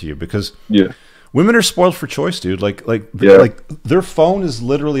teeth into you, because women are spoiled for choice, dude. Like their phone is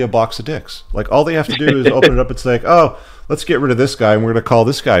literally a box of dicks. Like all they have to do is open it up. It's like, oh, let's get rid of this guy and we're going to call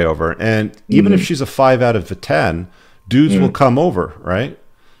this guy over. And even if she's a 5 out of 10, dudes will come over, right?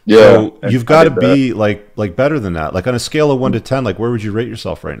 Yeah. So you've got to be like better than that. Like on a scale of 1 to 10, like where would you rate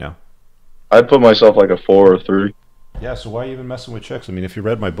yourself right now? I'd put myself like a 4 or 3. Yeah. So why even messing with chicks? I mean, if you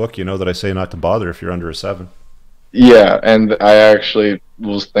read my book, you know that I say not to bother if you're under a 7. Yeah, and I actually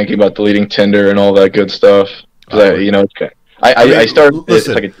was thinking about deleting Tinder and all that good stuff. You know, I started.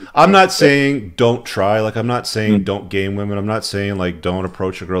 Listen, like I'm not saying don't try. Like I'm not saying don't game women. I'm not saying like don't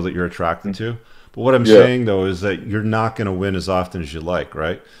approach a girl that you're attracted to. But what I'm saying though is that you're not going to win as often as you like,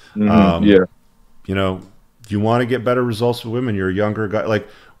 right? You know, you want to get better results with women. You're a younger guy. Like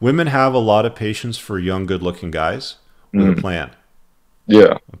women have a lot of patience for young, good-looking guys with a plan.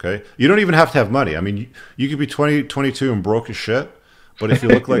 Yeah. Okay. You don't even have to have money. I mean, you could be 20, 22 and broke as shit, but if you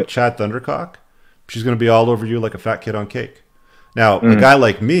look like Chad Thundercock, she's going to be all over you like a fat kid on cake. Now, a guy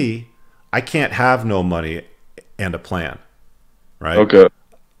like me, I can't have no money and a plan, right? Okay.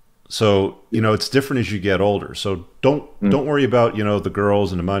 So, you know, it's different as you get older. So don't worry about, you know, the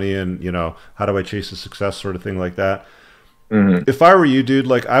girls and the money and, you know, how do I chase the success sort of thing like that. If I were you, dude,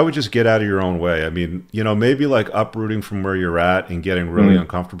 like I would just get out of your own way. I mean, you know, maybe like uprooting from where you're at and getting really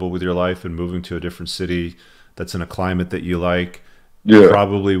uncomfortable with your life and moving to a different city that's in a climate that you like,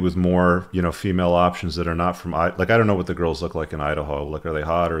 probably with more, you know, female options that are not from, like, I don't know what the girls look like in Idaho. Like, are they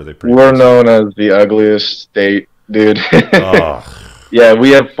hot or are they pretty? We're known as the ugliest state, dude. Yeah, we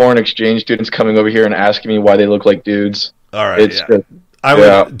have foreign exchange students coming over here and asking me why they look like dudes. All right. It's just, I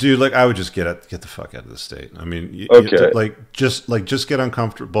would, dude. Like, I would just get the fuck out of the state. I mean, just get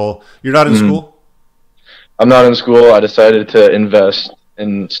uncomfortable. You're not in school. I'm not in school. I decided to invest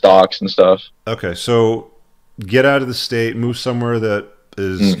in stocks and stuff. Okay, so get out of the state, move somewhere that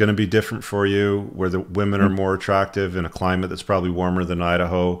is going to be different for you, where the women are more attractive in a climate that's probably warmer than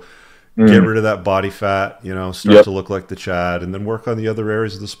Idaho. Get rid of that body fat. You know, start to look like the Chad, and then work on the other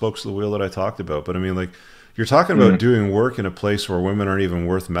areas of the spokes of the wheel that I talked about. But I mean, like. You're talking about doing work in a place where women aren't even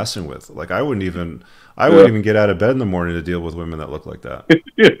worth messing with. Like I wouldn't even get out of bed in the morning to deal with women that look like that.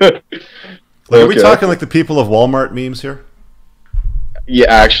 Like, are we talking like the people of Walmart memes here? Yeah,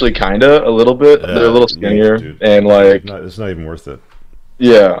 actually, kind of a little bit. They're a little skinnier, and like it's not even worth it.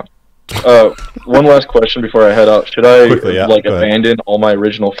 Yeah. One last question before I head out. Should I abandon all my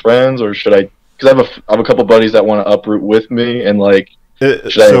original friends, or should I? Because I have a couple buddies that want to uproot with me, and like,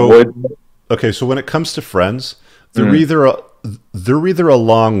 should I avoid? Okay, so when it comes to friends, they're either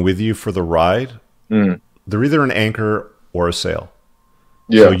along with you for the ride. They're either an anchor or a sail.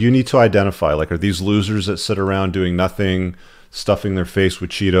 Yeah. So you need to identify, like, are these losers that sit around doing nothing, stuffing their face with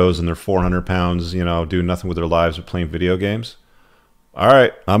Cheetos and they're 400 pounds, you know, doing nothing with their lives or playing video games? All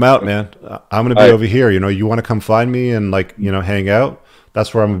right, I'm out, man. I'm going to be over here. You know, you want to come find me and, like, you know, hang out?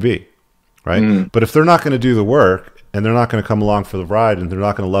 That's where I'm going to be, right? But if they're not going to do the work, and they're not going to come along for the ride, and they're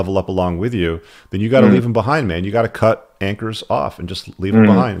not going to level up along with you, then you got to leave them behind, man. You got to cut anchors off and just leave them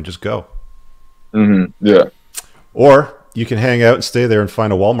behind and just go. Yeah. Or you can hang out and stay there and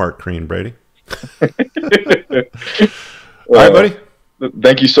find a Walmart cream, Brady. All right, buddy.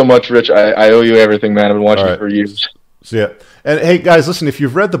 Thank you so much, Rich. I owe you everything, man. I've been watching you for years. So yeah, and hey guys, listen, if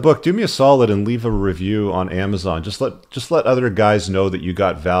you've read the book, do me a solid and leave a review on Amazon. Just let other guys know that you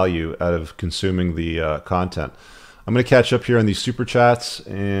got value out of consuming the content. I'm going to catch up here on these super chats,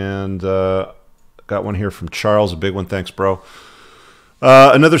 and got one here from Charles, a big one. Thanks, bro.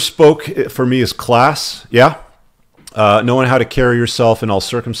 Another spoke for me is class. Yeah. Knowing how to carry yourself in all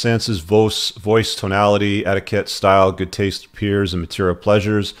circumstances, voice, tonality, etiquette, style, good taste, peers, and material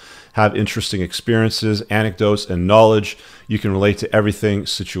pleasures. Have interesting experiences, anecdotes, and knowledge. You can relate to everything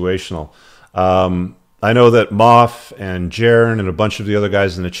situational. I know that Moff and Jaren and a bunch of the other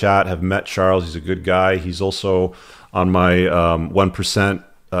guys in the chat have met Charles. He's a good guy. He's also on my 1%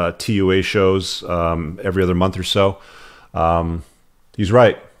 TUA shows every other month or so. He's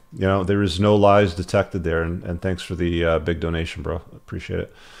right. You know, there is no lies detected there. And thanks for the big donation, bro. Appreciate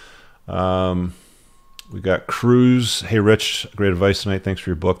it. We got Cruz. Hey, Rich, great advice tonight. Thanks for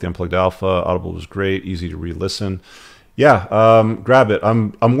your book, The Unplugged Alpha. Audible was great. Easy to re-listen. Yeah, grab it.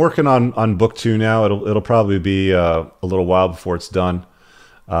 I'm working on book 2 now. It'll probably be a little while before it's done,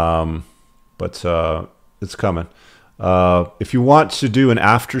 but it's coming. If you want to do an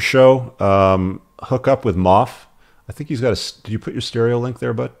after show, hook up with Moff. I think he's got a. Did you put your stereo link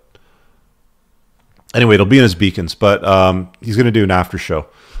there, bud? Anyway, it'll be in his beacons, but he's going to do an after show.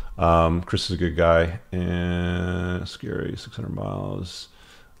 Chris is a good guy. And scary 600 miles.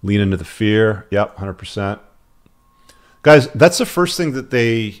 Lean into the fear. Yep, 100%. Guys, that's the first thing that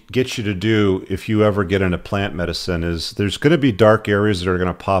they get you to do if you ever get into plant medicine is there's going to be dark areas that are going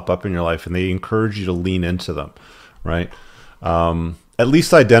to pop up in your life, and they encourage you to lean into them, right? At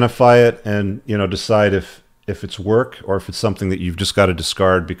least identify it and, you know, decide if it's work or if it's something that you've just got to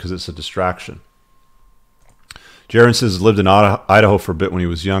discard because it's a distraction. Jaron says lived in Idaho for a bit when he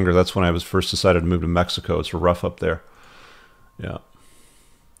was younger. That's when I was first decided to move to Mexico. It's rough up there. Yeah.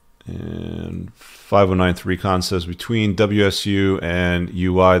 And 509 Recon says between WSU and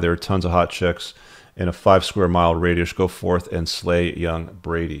UI, there are tons of hot chicks in a 5 square mile radius. Go forth and slay young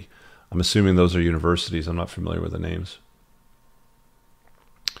Brady. I'm assuming those are universities. I'm not familiar with the names.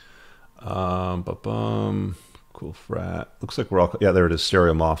 Cool frat. Looks like we're all, yeah, there it is,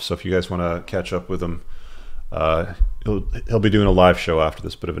 Stereo Moff. So if you guys want to catch up with him, he'll be doing a live show after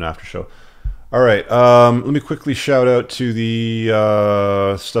this, bit of an after show. All right, let me quickly shout out to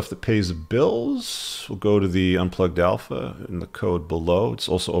the stuff that pays the bills. We'll go to the Unplugged Alpha in the code below. It's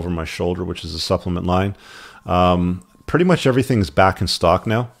also over my shoulder, which is a supplement line. Pretty much everything's back in stock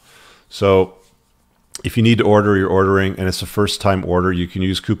now. So if you need to order, you're ordering, and it's a first-time order, you can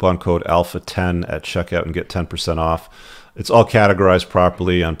use coupon code ALPHA10 at checkout and get 10% off. It's all categorized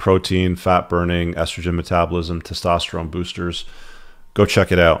properly on protein, fat burning, estrogen metabolism, testosterone boosters. Go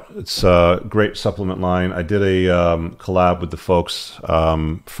check it out. It's a great supplement line. I did a collab with the folks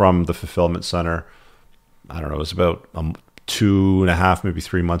from the Fulfillment Center. I don't know, it was about 2.5, maybe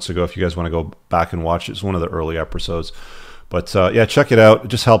 3 months ago. If you guys want to go back and watch it, it's one of the early episodes. But yeah, check it out. It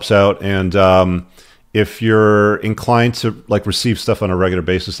just helps out. And if you're inclined to like receive stuff on a regular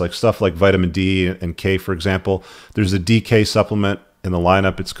basis, like stuff like vitamin D and K, for example, there's a DK supplement in the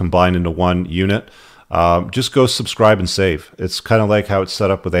lineup. It's combined into one unit. Just go subscribe and save. It's kind of like how it's set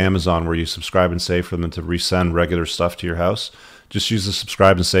up with Amazon, where you subscribe and save for them to resend regular stuff to your house. Just use the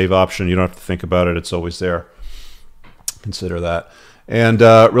subscribe and save option. You don't have to think about it. It's always there. Consider that. And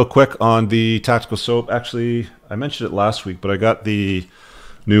real quick on the tactical soap, actually, I mentioned it last week, but I got the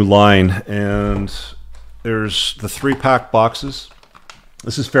new line, and there's the 3-pack boxes.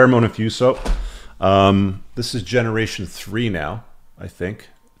 This is pheromone infused soap. This is generation 3 now, I think,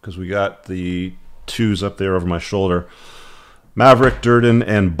 because we got the 2s up there over my shoulder. Maverick, Durden,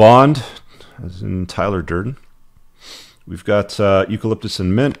 and Bond, as in Tyler Durden. We've got eucalyptus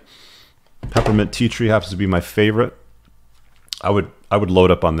and mint. Peppermint tea tree happens to be my favorite. I would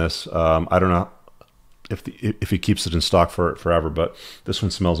load up on this. I don't know if he keeps it in stock for forever, but this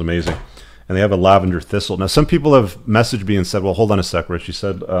one smells amazing. And they have a lavender thistle. Now, some people have messaged me and said, "Well, hold on a sec, Rich. You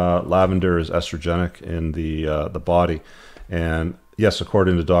said lavender is estrogenic in the body," and yes,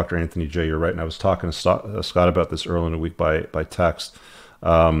 according to Dr. Anthony J, you're right. And I was talking to Scott about this earlier in the week by text.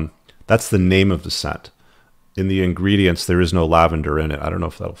 That's the name of the scent. In the ingredients, there is no lavender in it. I don't know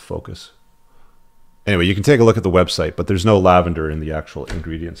if that'll focus. Anyway, you can take a look at the website, but there's no lavender in the actual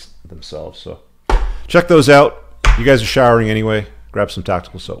ingredients themselves. So check those out. You guys are showering anyway. Grab some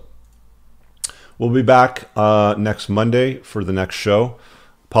tactical soap. We'll be back next Monday for the next show.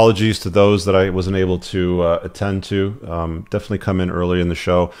 Apologies to those that I wasn't able to attend to. Definitely come in early in the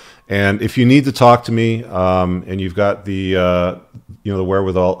show. And if you need to talk to me and you've got the the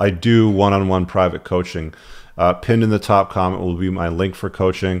wherewithal, I do one-on-one private coaching. Pinned in the top comment will be my link for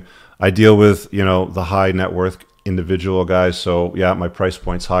coaching. I deal with the high net worth individual guys, so yeah, my price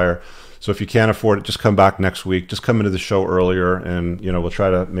point's higher. So if you can't afford it, just come back next week. Just come into the show earlier, and we'll try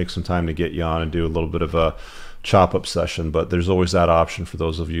to make some time to get you on and do a little bit of a chop-up session. But there's always that option for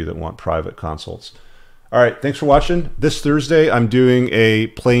those of you that want private consults. All right, thanks for watching. This Thursday, I'm doing a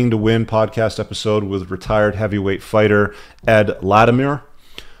Playing to Win podcast episode with retired heavyweight fighter Ed Latimer.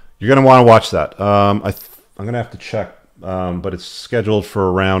 You're going to want to watch that. I'm going to have to check, but it's scheduled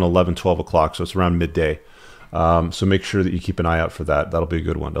for around 11, 12 o'clock, so it's around midday. So make sure that you keep an eye out for that. That'll be a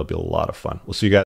good one. That'll be a lot of fun. We'll see you guys.